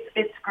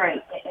 It's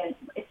great. And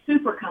it's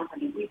super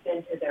company. We've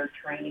been to their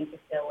training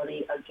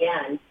facility,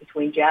 again,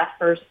 between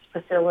Jasper's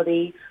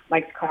facility,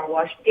 Mike's Car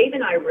Wash. Dave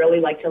and I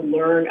really like to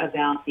learn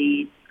about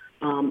the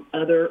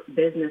other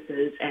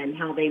businesses and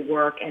how they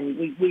work, and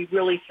we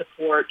really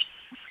support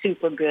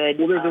super good.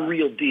 Well, they're the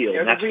real deal,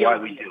 and that's why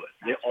we do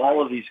it.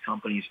 All of these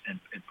companies and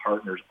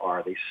partners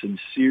they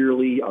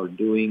sincerely are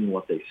doing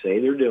what they say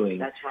they're doing.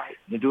 That's right.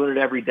 They're doing it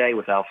every day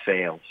without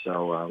fail.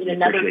 So we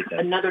appreciate that.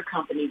 Another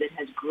company that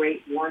has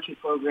great warranty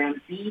programs,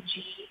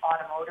 BG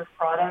Automotive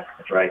Products.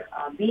 That's right.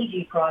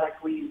 BG Products,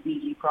 we use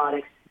BG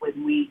Products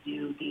when we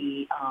do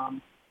the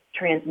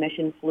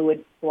transmission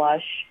fluid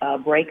flush,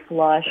 brake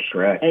flush,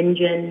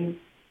 engine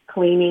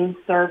cleaning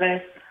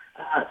service.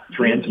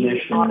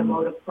 Transmission,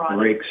 automotive products,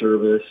 brake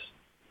service,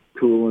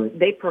 coolant.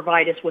 They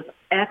provide us with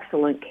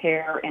excellent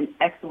care and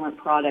excellent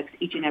products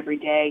each and every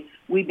day.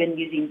 We've been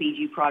using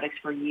BG products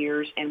for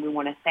years, and we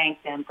want to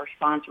thank them for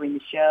sponsoring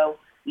the show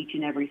each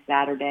and every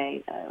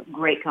Saturday.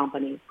 Great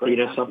company.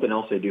 Something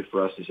else they do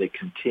for us is they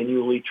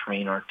continually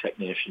train our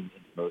technicians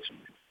in the most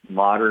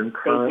modern,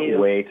 current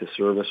way to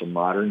service a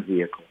modern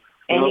vehicle.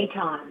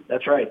 Anytime.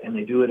 That's right. And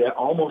they do it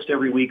almost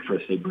every week for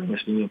us. They bring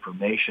us new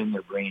information.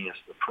 They're bringing us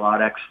the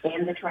products.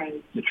 And the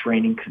training. The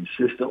training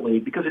consistently,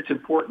 because it's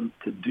important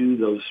to do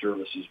those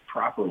services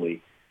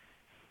properly.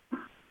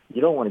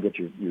 You don't want to get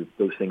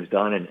those things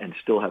done and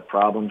still have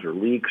problems or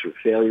leaks or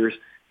failures.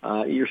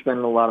 You're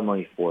spending a lot of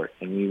money for it,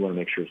 and you want to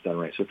make sure it's done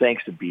right. So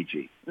thanks to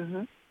BG.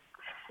 Mm-hmm.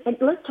 And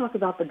let's talk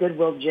about the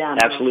Goodwill Gem.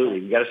 Absolutely.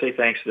 You got to say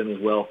thanks to them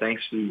as well.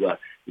 Thanks to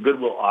the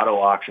Goodwill Auto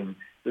Auction.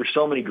 There's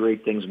so many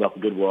great things about the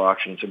Goodwill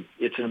Auction.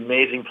 It's an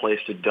amazing place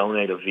to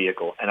donate a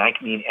vehicle, and I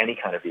mean any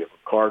kind of vehicle,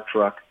 car,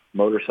 truck,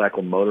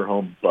 motorcycle,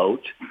 motorhome,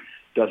 boat,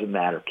 doesn't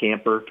matter,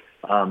 camper.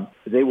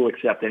 They will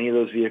accept any of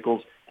those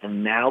vehicles,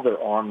 and now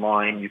they're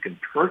online. You can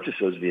purchase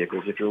those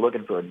vehicles. If you're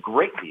looking for a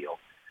great deal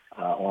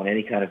on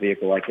any kind of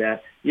vehicle like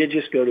that, you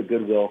just go to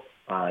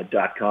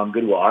Goodwill.com,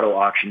 Goodwill Auto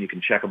Auction. You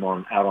can check them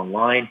out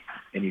online,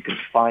 and you can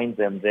find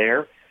them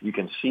there. You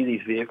can see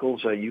these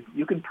vehicles.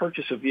 You can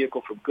purchase a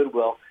vehicle from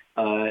Goodwill,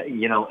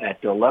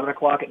 at 11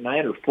 o'clock at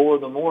night or 4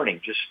 in the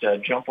morning. Just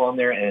jump on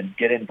there and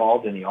get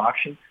involved in the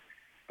auction.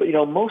 But,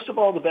 most of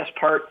all, the best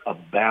part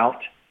about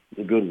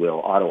the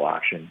Goodwill Auto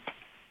Auction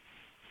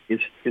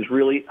is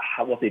really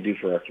what they do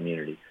for our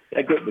community.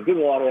 The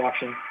Goodwill Auto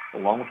Auction,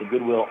 along with the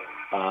Goodwill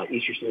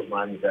Eastern Shore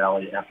Miami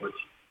Valley efforts,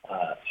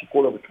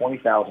 support over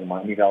 20,000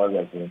 Miami Valley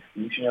residents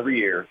each and every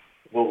year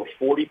with over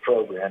 40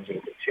 programs that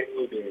are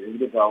continually being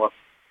redeveloped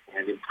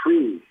and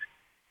improved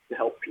to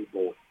help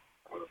people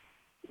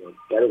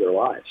better their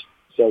lives.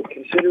 So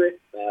consider it.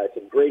 It's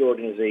a great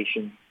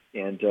organization,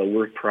 and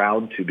we're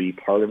proud to be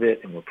part of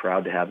it, and we're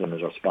proud to have them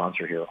as our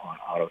sponsor here on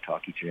Auto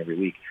Talk each and every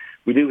week.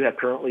 We do have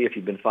currently, if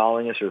you've been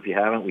following us or if you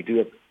haven't, we do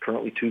have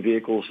currently 2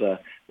 vehicles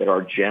that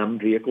are GEM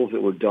vehicles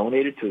that were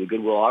donated to the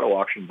Goodwill Auto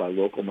Auction by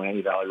local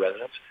Miami Valley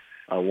residents.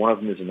 One of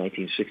them is a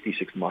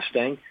 1966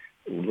 Mustang,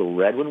 a little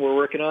red one we're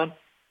working on.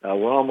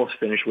 We're almost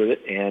finished with it,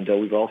 and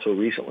we've also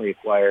recently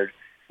acquired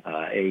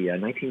a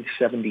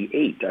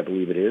 1978, I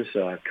believe it is,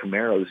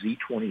 Camaro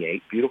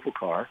Z28, beautiful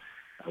car.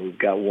 We've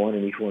got one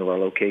in each one of our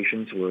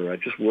locations. We're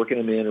just working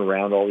them in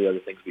around all the other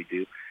things we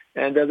do.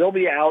 And they'll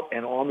be out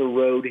and on the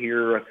road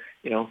here.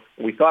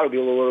 We thought it would be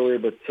a little earlier,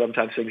 but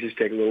sometimes things just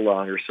take a little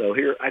longer. So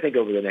here, I think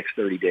over the next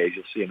 30 days,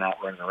 you'll see them out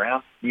running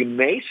around. You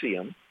may see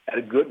them at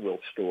a Goodwill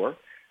store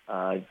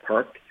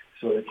parked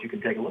so that you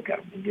can take a look at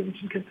them and give them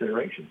some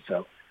consideration.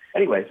 So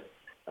anyways,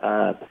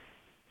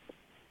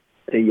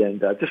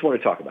 just want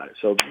to talk about it.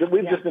 So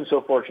we've just been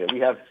so fortunate.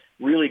 We have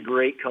really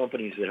great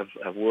companies that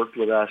have worked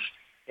with us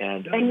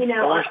and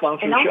want to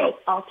sponsor the show.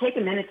 I'll take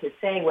a minute to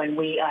say when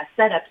we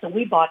set up, so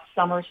we bought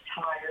Summers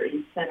Tire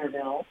in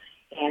Centerville,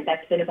 and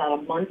that's been about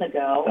a month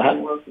ago,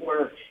 and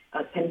we're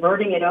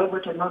converting it over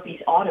to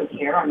Murphy's Auto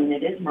Care. I mean,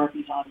 it is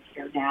Murphy's Auto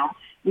Care now.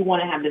 We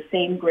want to have the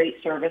same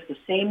great service, the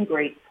same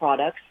great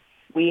products.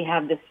 We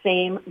have the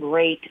same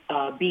great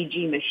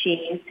BG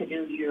machines to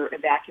do your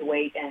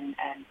evacuate and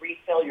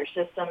refill your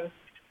systems.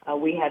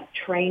 We have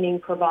training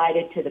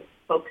provided to the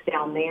folks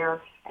down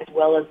there, as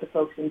well as the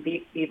folks in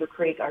Beaver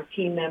Creek, our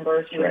team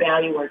members. We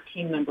value our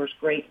team members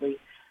greatly.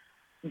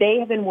 They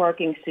have been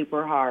working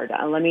super hard.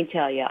 Let me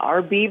tell you,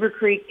 our Beaver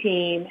Creek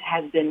team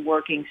has been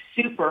working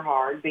super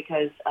hard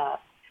because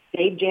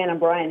Dave, Jan, and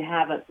Brian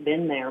haven't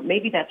been there.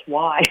 Maybe that's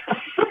why.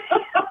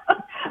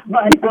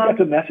 But that's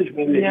a message.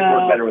 Maybe they can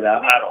work better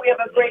without. We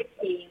have a great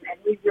team, and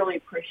we really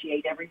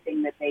appreciate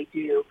everything that they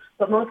do.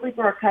 But mostly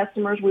for our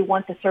customers, we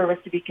want the service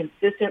to be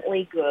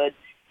consistently good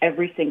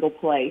every single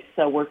place.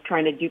 So we're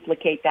trying to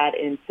duplicate that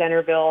in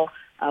Centerville.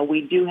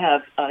 We do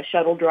have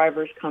shuttle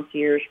drivers,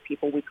 concierge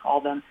people, we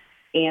call them,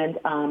 and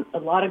a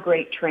lot of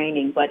great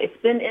training. But it's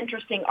been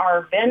interesting.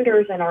 Our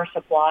vendors and our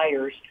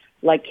suppliers,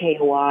 like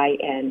KOI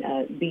and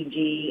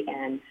BG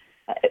and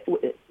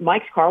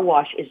Mike's Car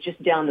Wash is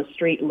just down the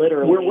street,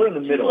 literally. We're in the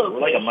middle.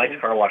 We're like a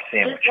Mike's Car Wash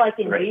sandwich. Just like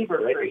in Beaver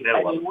Creek.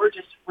 I mean, we're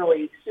just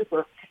really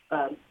super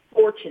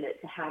fortunate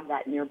to have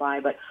that nearby.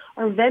 But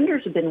our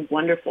vendors have been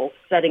wonderful,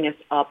 setting us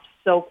up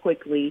so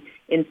quickly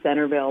in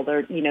Centerville.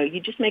 They're,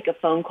 you just make a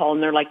phone call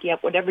and they're like, yeah,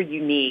 whatever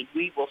you need,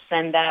 we will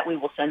send that. We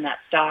will send that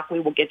stock. We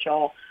will get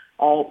you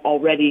all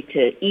ready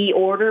to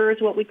e-order is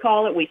what we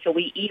call it. So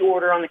we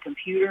e-order on the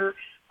computer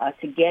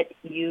to get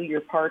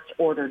your parts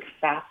ordered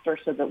faster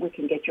so that we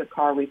can get your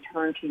car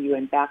returned to you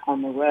and back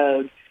on the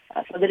road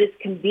so that it's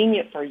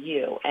convenient for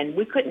you. And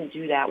we couldn't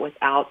do that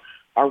without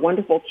our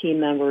wonderful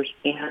team members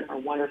and our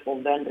wonderful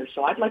vendors.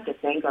 So I'd like to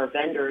thank our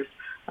vendors,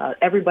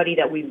 everybody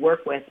that we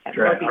work with at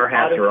Murphy's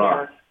Auto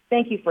Care.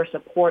 Thank you for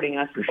supporting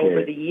us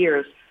over the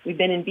years. We've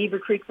been in Beaver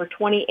Creek for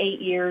 28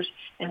 years,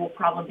 and we'll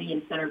probably be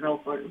in Centerville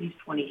for at least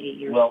 28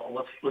 years. Well,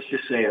 let's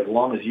just say as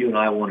long as you and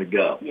I want to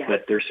go. Yeah.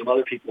 But there's some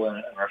other people in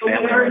our family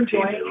and our team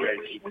that are ready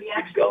to keep going. We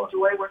actually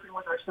enjoy working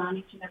with our son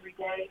each and every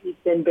day. He's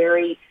been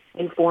very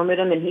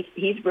informative, and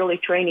he's really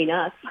training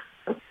us.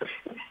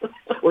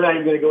 We're not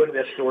even going to go into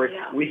that story.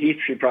 Yeah. He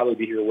should probably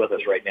be here with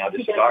us right now. He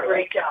does a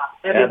great job.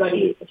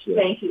 Everybody,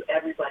 thank you,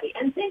 everybody.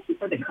 And thank you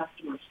for the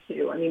customers,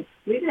 too. I mean,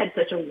 we've had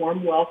such a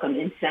warm welcome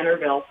in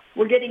Centerville.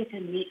 We're getting to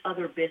meet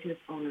other business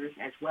owners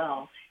as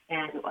well.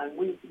 And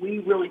we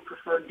really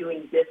prefer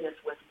doing business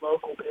with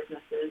local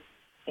businesses.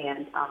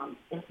 And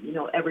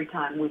every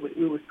time we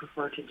would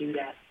prefer to do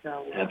that.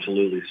 So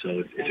absolutely.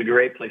 So it's a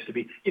great place to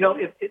be.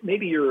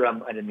 Maybe you're. I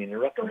didn't mean to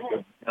interrupt. Go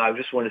ahead. I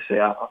just want to say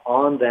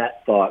on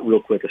that thought,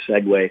 real quick, a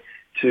segue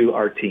to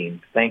our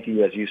team. Thank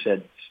you, as you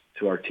said,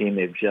 to our team.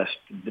 They've just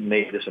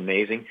made this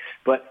amazing.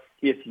 But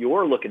if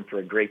you're looking for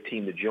a great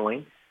team to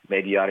join,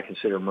 maybe you ought to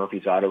consider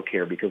Murphy's Auto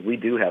Care because we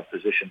do have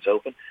positions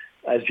open.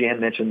 As Jan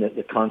mentioned,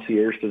 the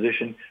concierge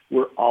position,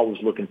 we're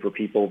always looking for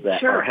people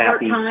that are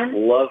happy,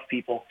 love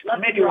people,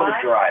 maybe want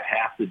to drive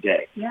half the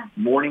day. Yeah.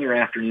 Morning or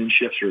afternoon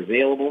shifts are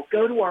available.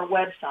 Go to our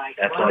website,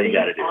 that's all you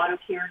got to do.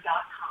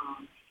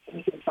 Murphy'sAutoCare.com, and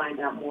you can find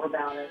out more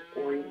about us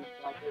or even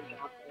select your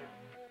job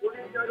there. We're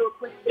going to go to a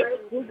quick break.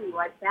 We'll be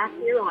right back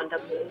here on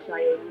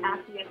WHIO's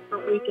Ask the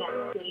Expert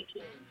Weekend. Stay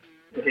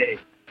tuned. Hey.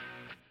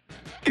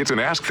 It's an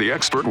Ask the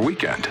Expert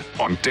weekend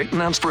on Dayton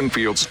and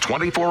Springfield's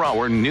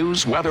 24-hour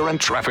news, weather, and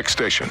traffic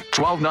station,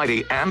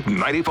 1290 and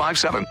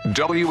 95.7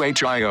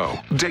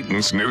 WHIO,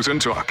 Dayton's News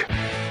and Talk.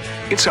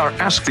 It's our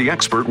Ask the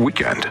Expert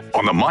weekend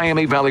on the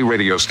Miami Valley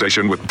radio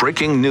station with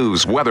breaking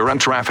news, weather, and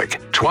traffic,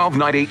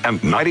 1290 and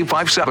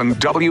 95.7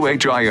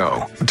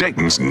 WHIO,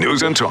 Dayton's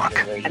News and Talk.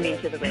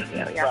 To the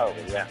radio, yeah.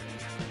 Probably, yeah.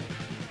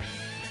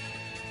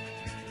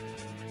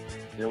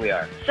 Here we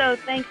are. So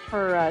thanks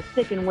for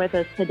sticking with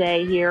us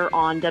today here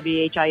on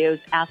WHIO's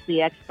Ask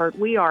the Expert.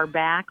 We are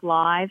back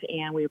live,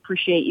 and we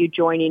appreciate you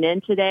joining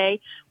in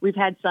today. We've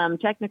had some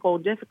technical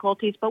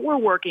difficulties, but we're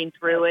working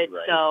through it.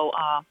 Right. So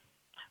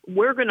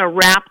we're going to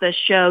wrap the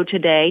show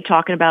today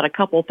talking about a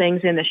couple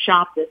things in the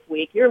shop this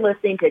week. You're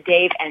listening to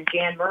Dave and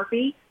Jan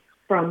Murphy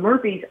from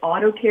Murphy's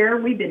Auto Care.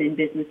 We've been in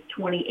business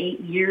 28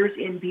 years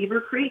in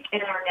Beaver Creek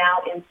and are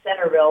now in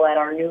Centerville at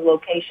our new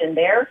location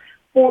there,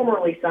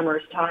 formerly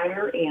Summers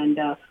Tire, and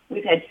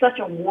we've had such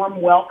a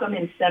warm welcome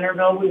in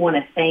Centerville. We want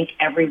to thank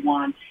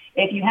everyone.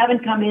 If you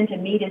haven't come in to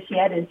meet us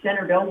yet in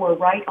Centerville, we're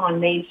right on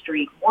Main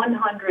Street,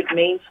 100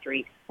 Main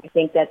Street. I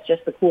think that's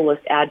just the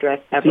coolest address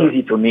ever. It's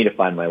easy for me to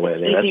find my way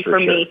there. Easy for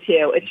me,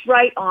 too. It's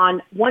right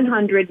on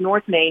 100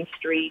 North Main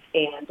Street,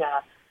 and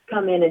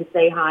come in and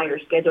say hi or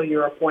schedule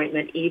your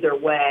appointment either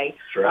way.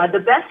 Sure. The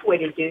best way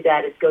to do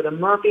that is go to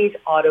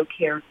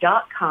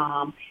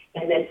murphysautocare.com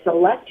and then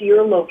select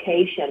your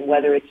location,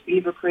 whether it's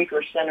Beaver Creek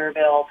or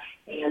Centerville,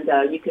 and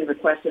you can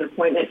request an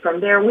appointment from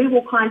there. We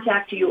will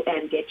contact you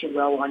and get you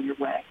well on your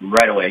way.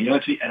 Right away. You know,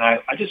 and I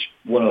just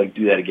want to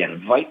do that again.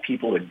 Invite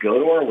people to go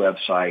to our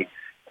website,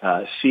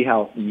 see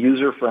how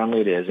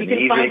user-friendly it is. You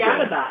can find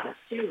out about us,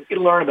 too. You can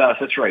learn about us.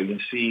 That's right. You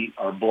can see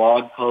our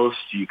blog posts.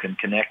 You can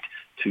connect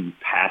to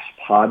past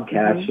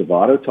podcasts of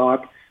Auto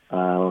Talk.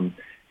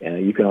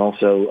 You can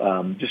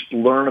also just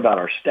learn about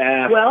our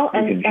staff. Well,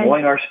 you can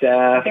join our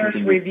staff. There's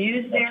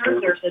reviews there.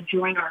 There's a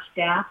join our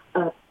staff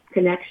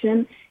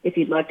connection if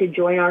you'd like to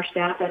join our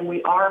staff, and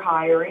we are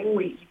hiring.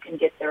 You can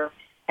get there.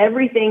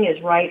 Everything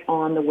is right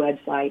on the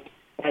website.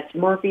 That's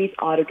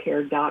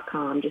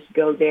murphysautocare.com. Just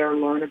go there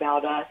and learn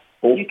about us.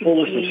 Full list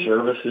of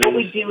services. What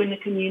we do in the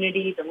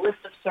community, the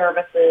list of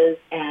services,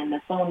 and the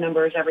phone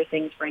numbers,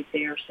 everything's right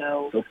there.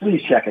 So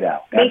please check it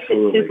out. Makes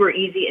it super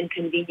easy and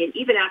convenient,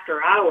 even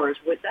after hours.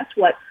 That's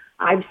what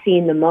I've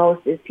seen the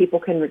most is people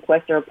can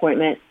request their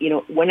appointment,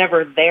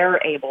 whenever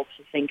they're able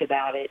to think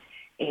about it.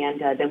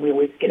 And then we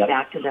always get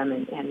back to them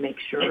and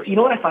make sure. You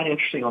know what I find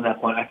interesting on that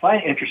point? I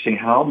find it interesting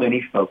how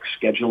many folks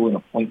schedule an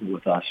appointment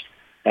with us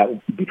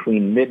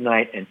between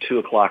midnight and 2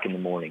 o'clock in the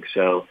morning.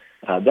 So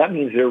that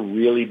means they're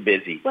really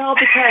busy. Well,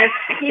 because,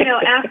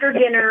 after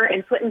dinner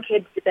and putting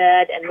kids to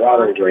bed and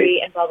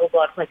laundry and blah, blah,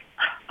 blah, it's like,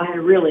 I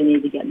really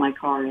need to get my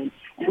car in.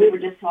 And we were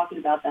just talking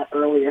about that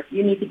earlier. If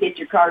you need to get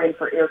your car in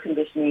for air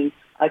conditioning,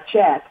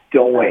 check.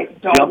 Don't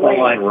wait. Jump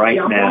online right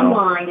now. Jump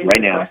online and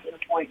request an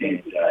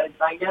appointment because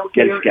I know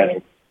here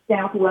in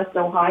Southwest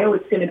Ohio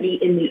it's going to be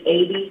in the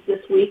 80s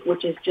this week,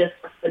 which is just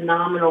a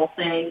phenomenal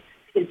thing.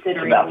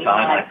 Considering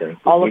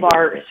all of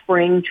our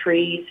spring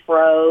trees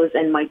froze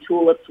and my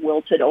tulips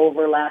wilted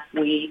over last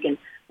week and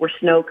were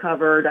snow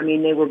covered. I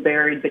mean, they were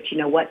buried, but you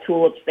know what?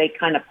 Tulips, they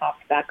kind of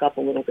popped back up a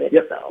little bit.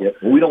 Yep. So.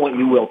 Yep. Well, we don't want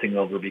you wilting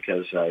over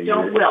because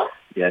don't wilt.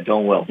 Yeah,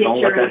 don't wilt. Don't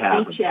let that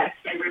happen.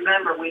 Checked. And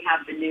remember, we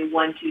have the new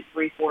 1, 2,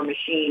 3, 4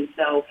 machine.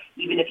 So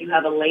even if you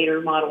have a later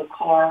model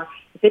car,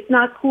 if it's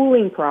not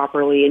cooling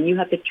properly and you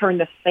have to turn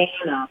the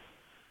fan up,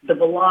 the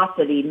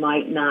velocity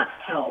might not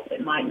help.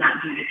 It might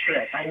not do the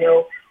trick. I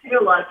know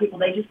a lot of people,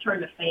 they just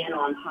turn the fan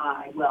on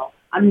high. Well,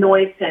 I'm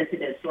noise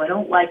sensitive, so I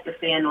don't like the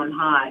fan on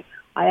high.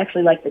 I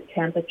actually like the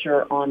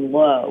temperature on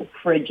low,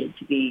 frigid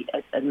to be,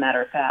 as a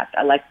matter of fact.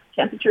 I like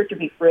temperature to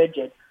be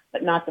frigid,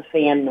 but not the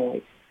fan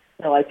noise.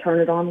 So I turn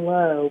it on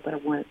low, but I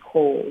want it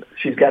cold.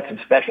 She's got some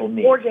special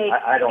needs.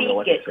 I don't know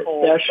what to say.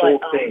 Cold, special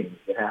things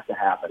that have to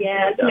happen.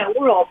 Yeah,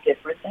 we're all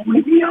different.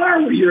 We are.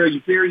 You're a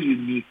very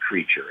unique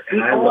creature,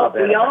 and I love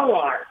that. We all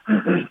are.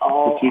 It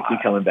keeps me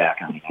coming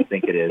back. I mean, I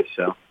think it is.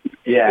 So,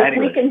 yeah. If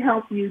we can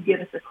help you, give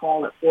us a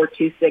call at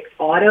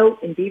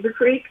 426-AUTO in Beaver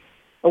Creek,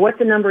 or what's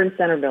the number in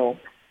Centerville?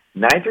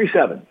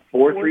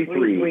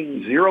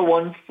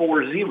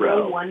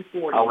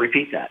 937-433-0140. I'll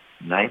repeat that.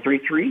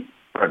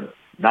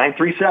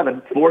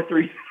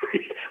 937-433.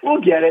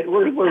 We'll get it.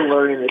 We're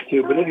learning it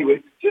too. But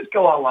anyway, just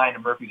go online to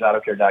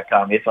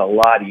murphysautocare.com. It's a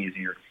lot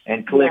easier.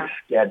 And click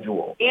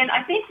schedule. And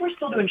I think we're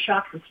still doing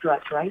shocks and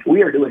struts, right?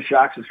 We are doing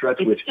shocks and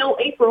struts. It's still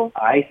April.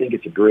 I think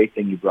it's a great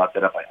thing you brought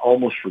that up. I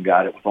almost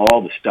forgot it with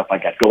all the stuff I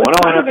got going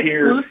on up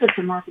here. It's exclusive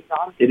to Murphy's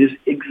Auto. It is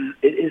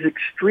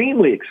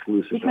extremely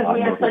exclusive because to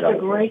we have such a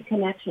great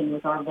connection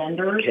with our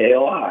vendors.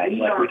 KLI,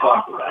 like we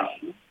talked about.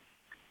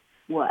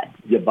 What?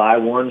 You buy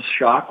one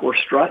shock or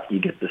strut, you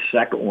get the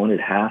second one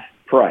at half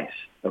price.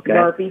 Okay.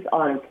 Murphy's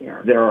Auto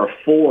Care. There are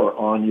 4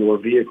 on your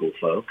vehicle,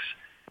 folks,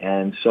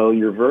 and so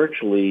you're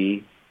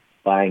virtually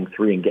buying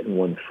 3 and getting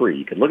 1 free.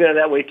 You could look at it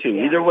that way too.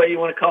 Yeah. Either way you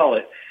want to call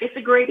it. It's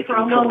a great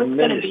promo. It's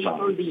going to be time.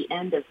 through the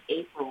end of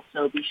April,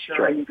 so be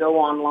sure Right. and go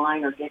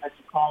online or give us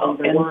a call.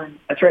 Either one.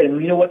 That's right.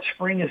 And you know what?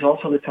 Spring is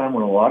also the time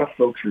when a lot of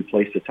folks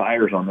replace the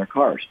tires on their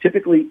cars.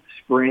 Typically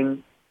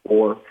spring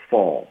or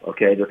fall.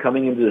 Okay, they're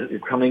coming into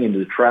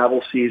the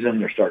travel season.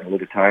 They're starting to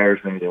look at tires.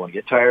 Maybe they want to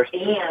get tires.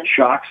 And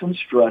Shocks and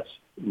Struts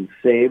will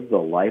save the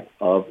life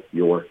of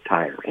your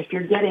tires. if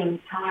you're getting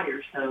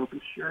tires, though,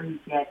 be sure you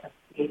get a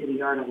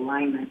state-of-the-art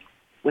alignment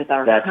with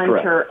our That's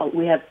Hunter.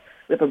 We have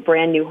a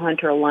brand new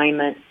Hunter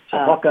alignment So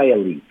Hawkeye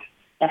Elite.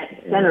 at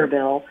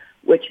Centerville,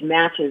 which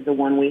matches the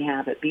one we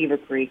have at Beaver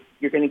Creek.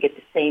 You're going to get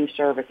the same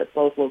service at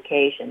both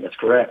locations. That's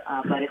correct.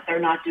 But if they're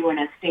not doing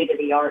a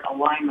state-of-the-art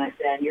alignment,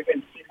 then you're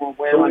going to see more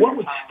wear So on what your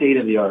would tires.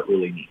 state-of-the-art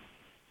really mean?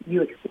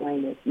 You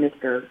explain it,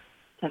 Mr.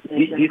 Do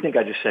Technician. you think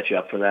I just set you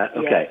up for that?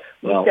 Yeah. Okay.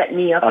 Well, You set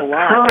me up a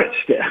lot.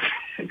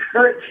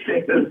 current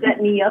state You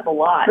set me up a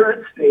lot.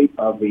 current state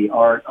of the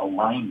art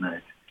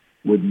alignment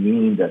would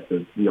mean that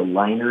the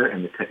aligner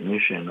and the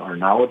technician are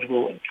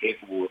knowledgeable and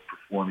capable of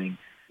performing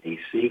a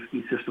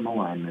safety system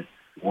alignment,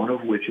 one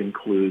of which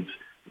includes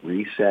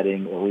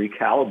resetting or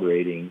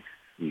recalibrating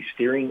the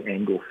steering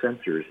angle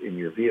sensors in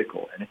your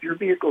vehicle. And if your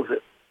vehicle is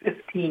at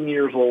 15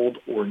 years old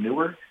or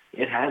newer,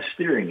 it has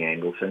steering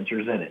angle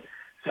sensors in it.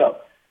 So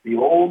the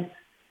old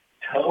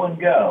toe and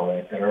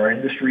go, as our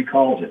industry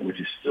calls it, which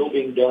is still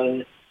being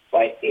done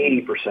by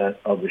 80%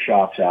 of the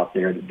shops out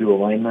there that do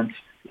alignments,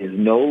 is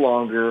no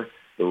longer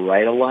the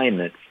right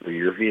alignment for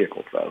your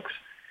vehicle, folks.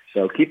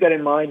 So keep that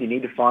in mind. You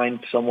need to find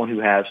someone who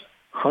has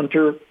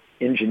Hunter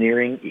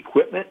engineering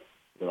equipment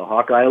with a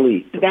Hawkeye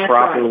Elite to That's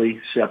properly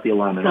set the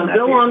alignment So on that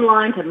go vehicle.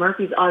 online to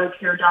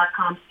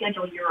murphysautocare.com,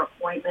 schedule your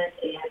appointment,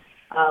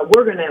 and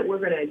we're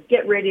gonna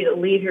get ready to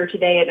leave here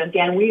today. And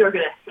again, we are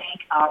gonna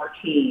thank our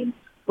team,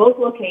 both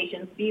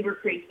locations, Beaver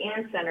Creek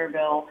and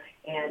Centerville,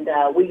 and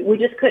we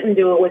just couldn't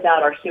do it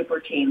without our super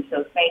team.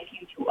 So thank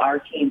you to our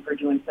team for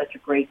doing such a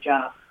great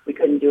job. We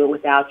couldn't do it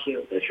without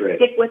you. That's right.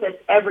 Stick with us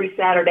every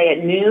Saturday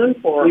at noon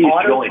for Please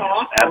Auto join us.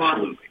 Talk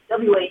Absolutely.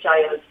 on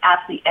WHIO's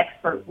Ask the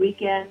Expert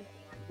Weekend.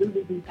 We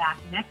will be back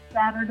next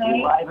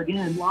Saturday. Live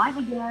again. Live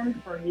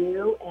again for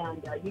you.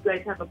 And you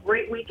guys have a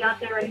great week out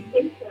there. And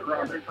stay safe,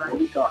 everybody. We'll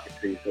be talking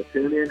to you. So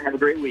tune in. Have a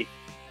great week.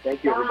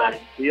 Thank you, Bye. everybody.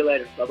 See you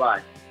later.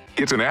 Bye-bye.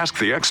 It's an Ask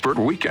the Expert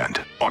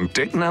weekend on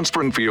Dayton and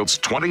Springfield's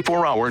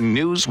 24-hour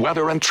news,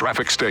 weather, and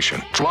traffic station,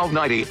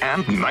 1290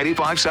 and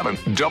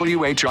 95.7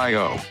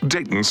 WHIO,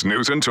 Dayton's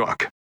News and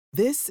Talk.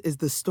 This is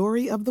the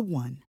story of the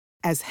one.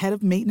 As head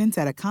of maintenance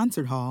at a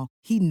concert hall,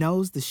 he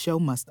knows the show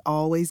must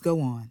always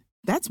go on.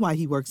 That's why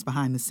he works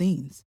behind the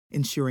scenes,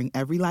 ensuring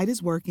every light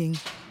is working,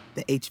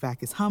 the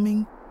HVAC is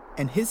humming,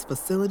 and his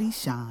facility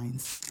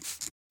shines.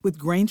 With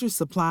Grainger's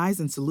supplies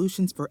and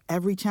solutions for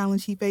every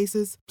challenge he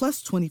faces,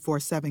 plus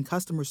 24/7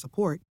 customer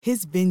support,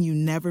 his venue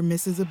never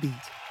misses a beat.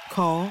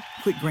 Call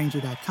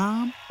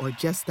quickgrainger.com or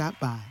just stop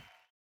by.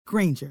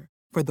 Grainger,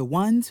 for the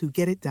ones who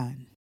get it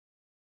done.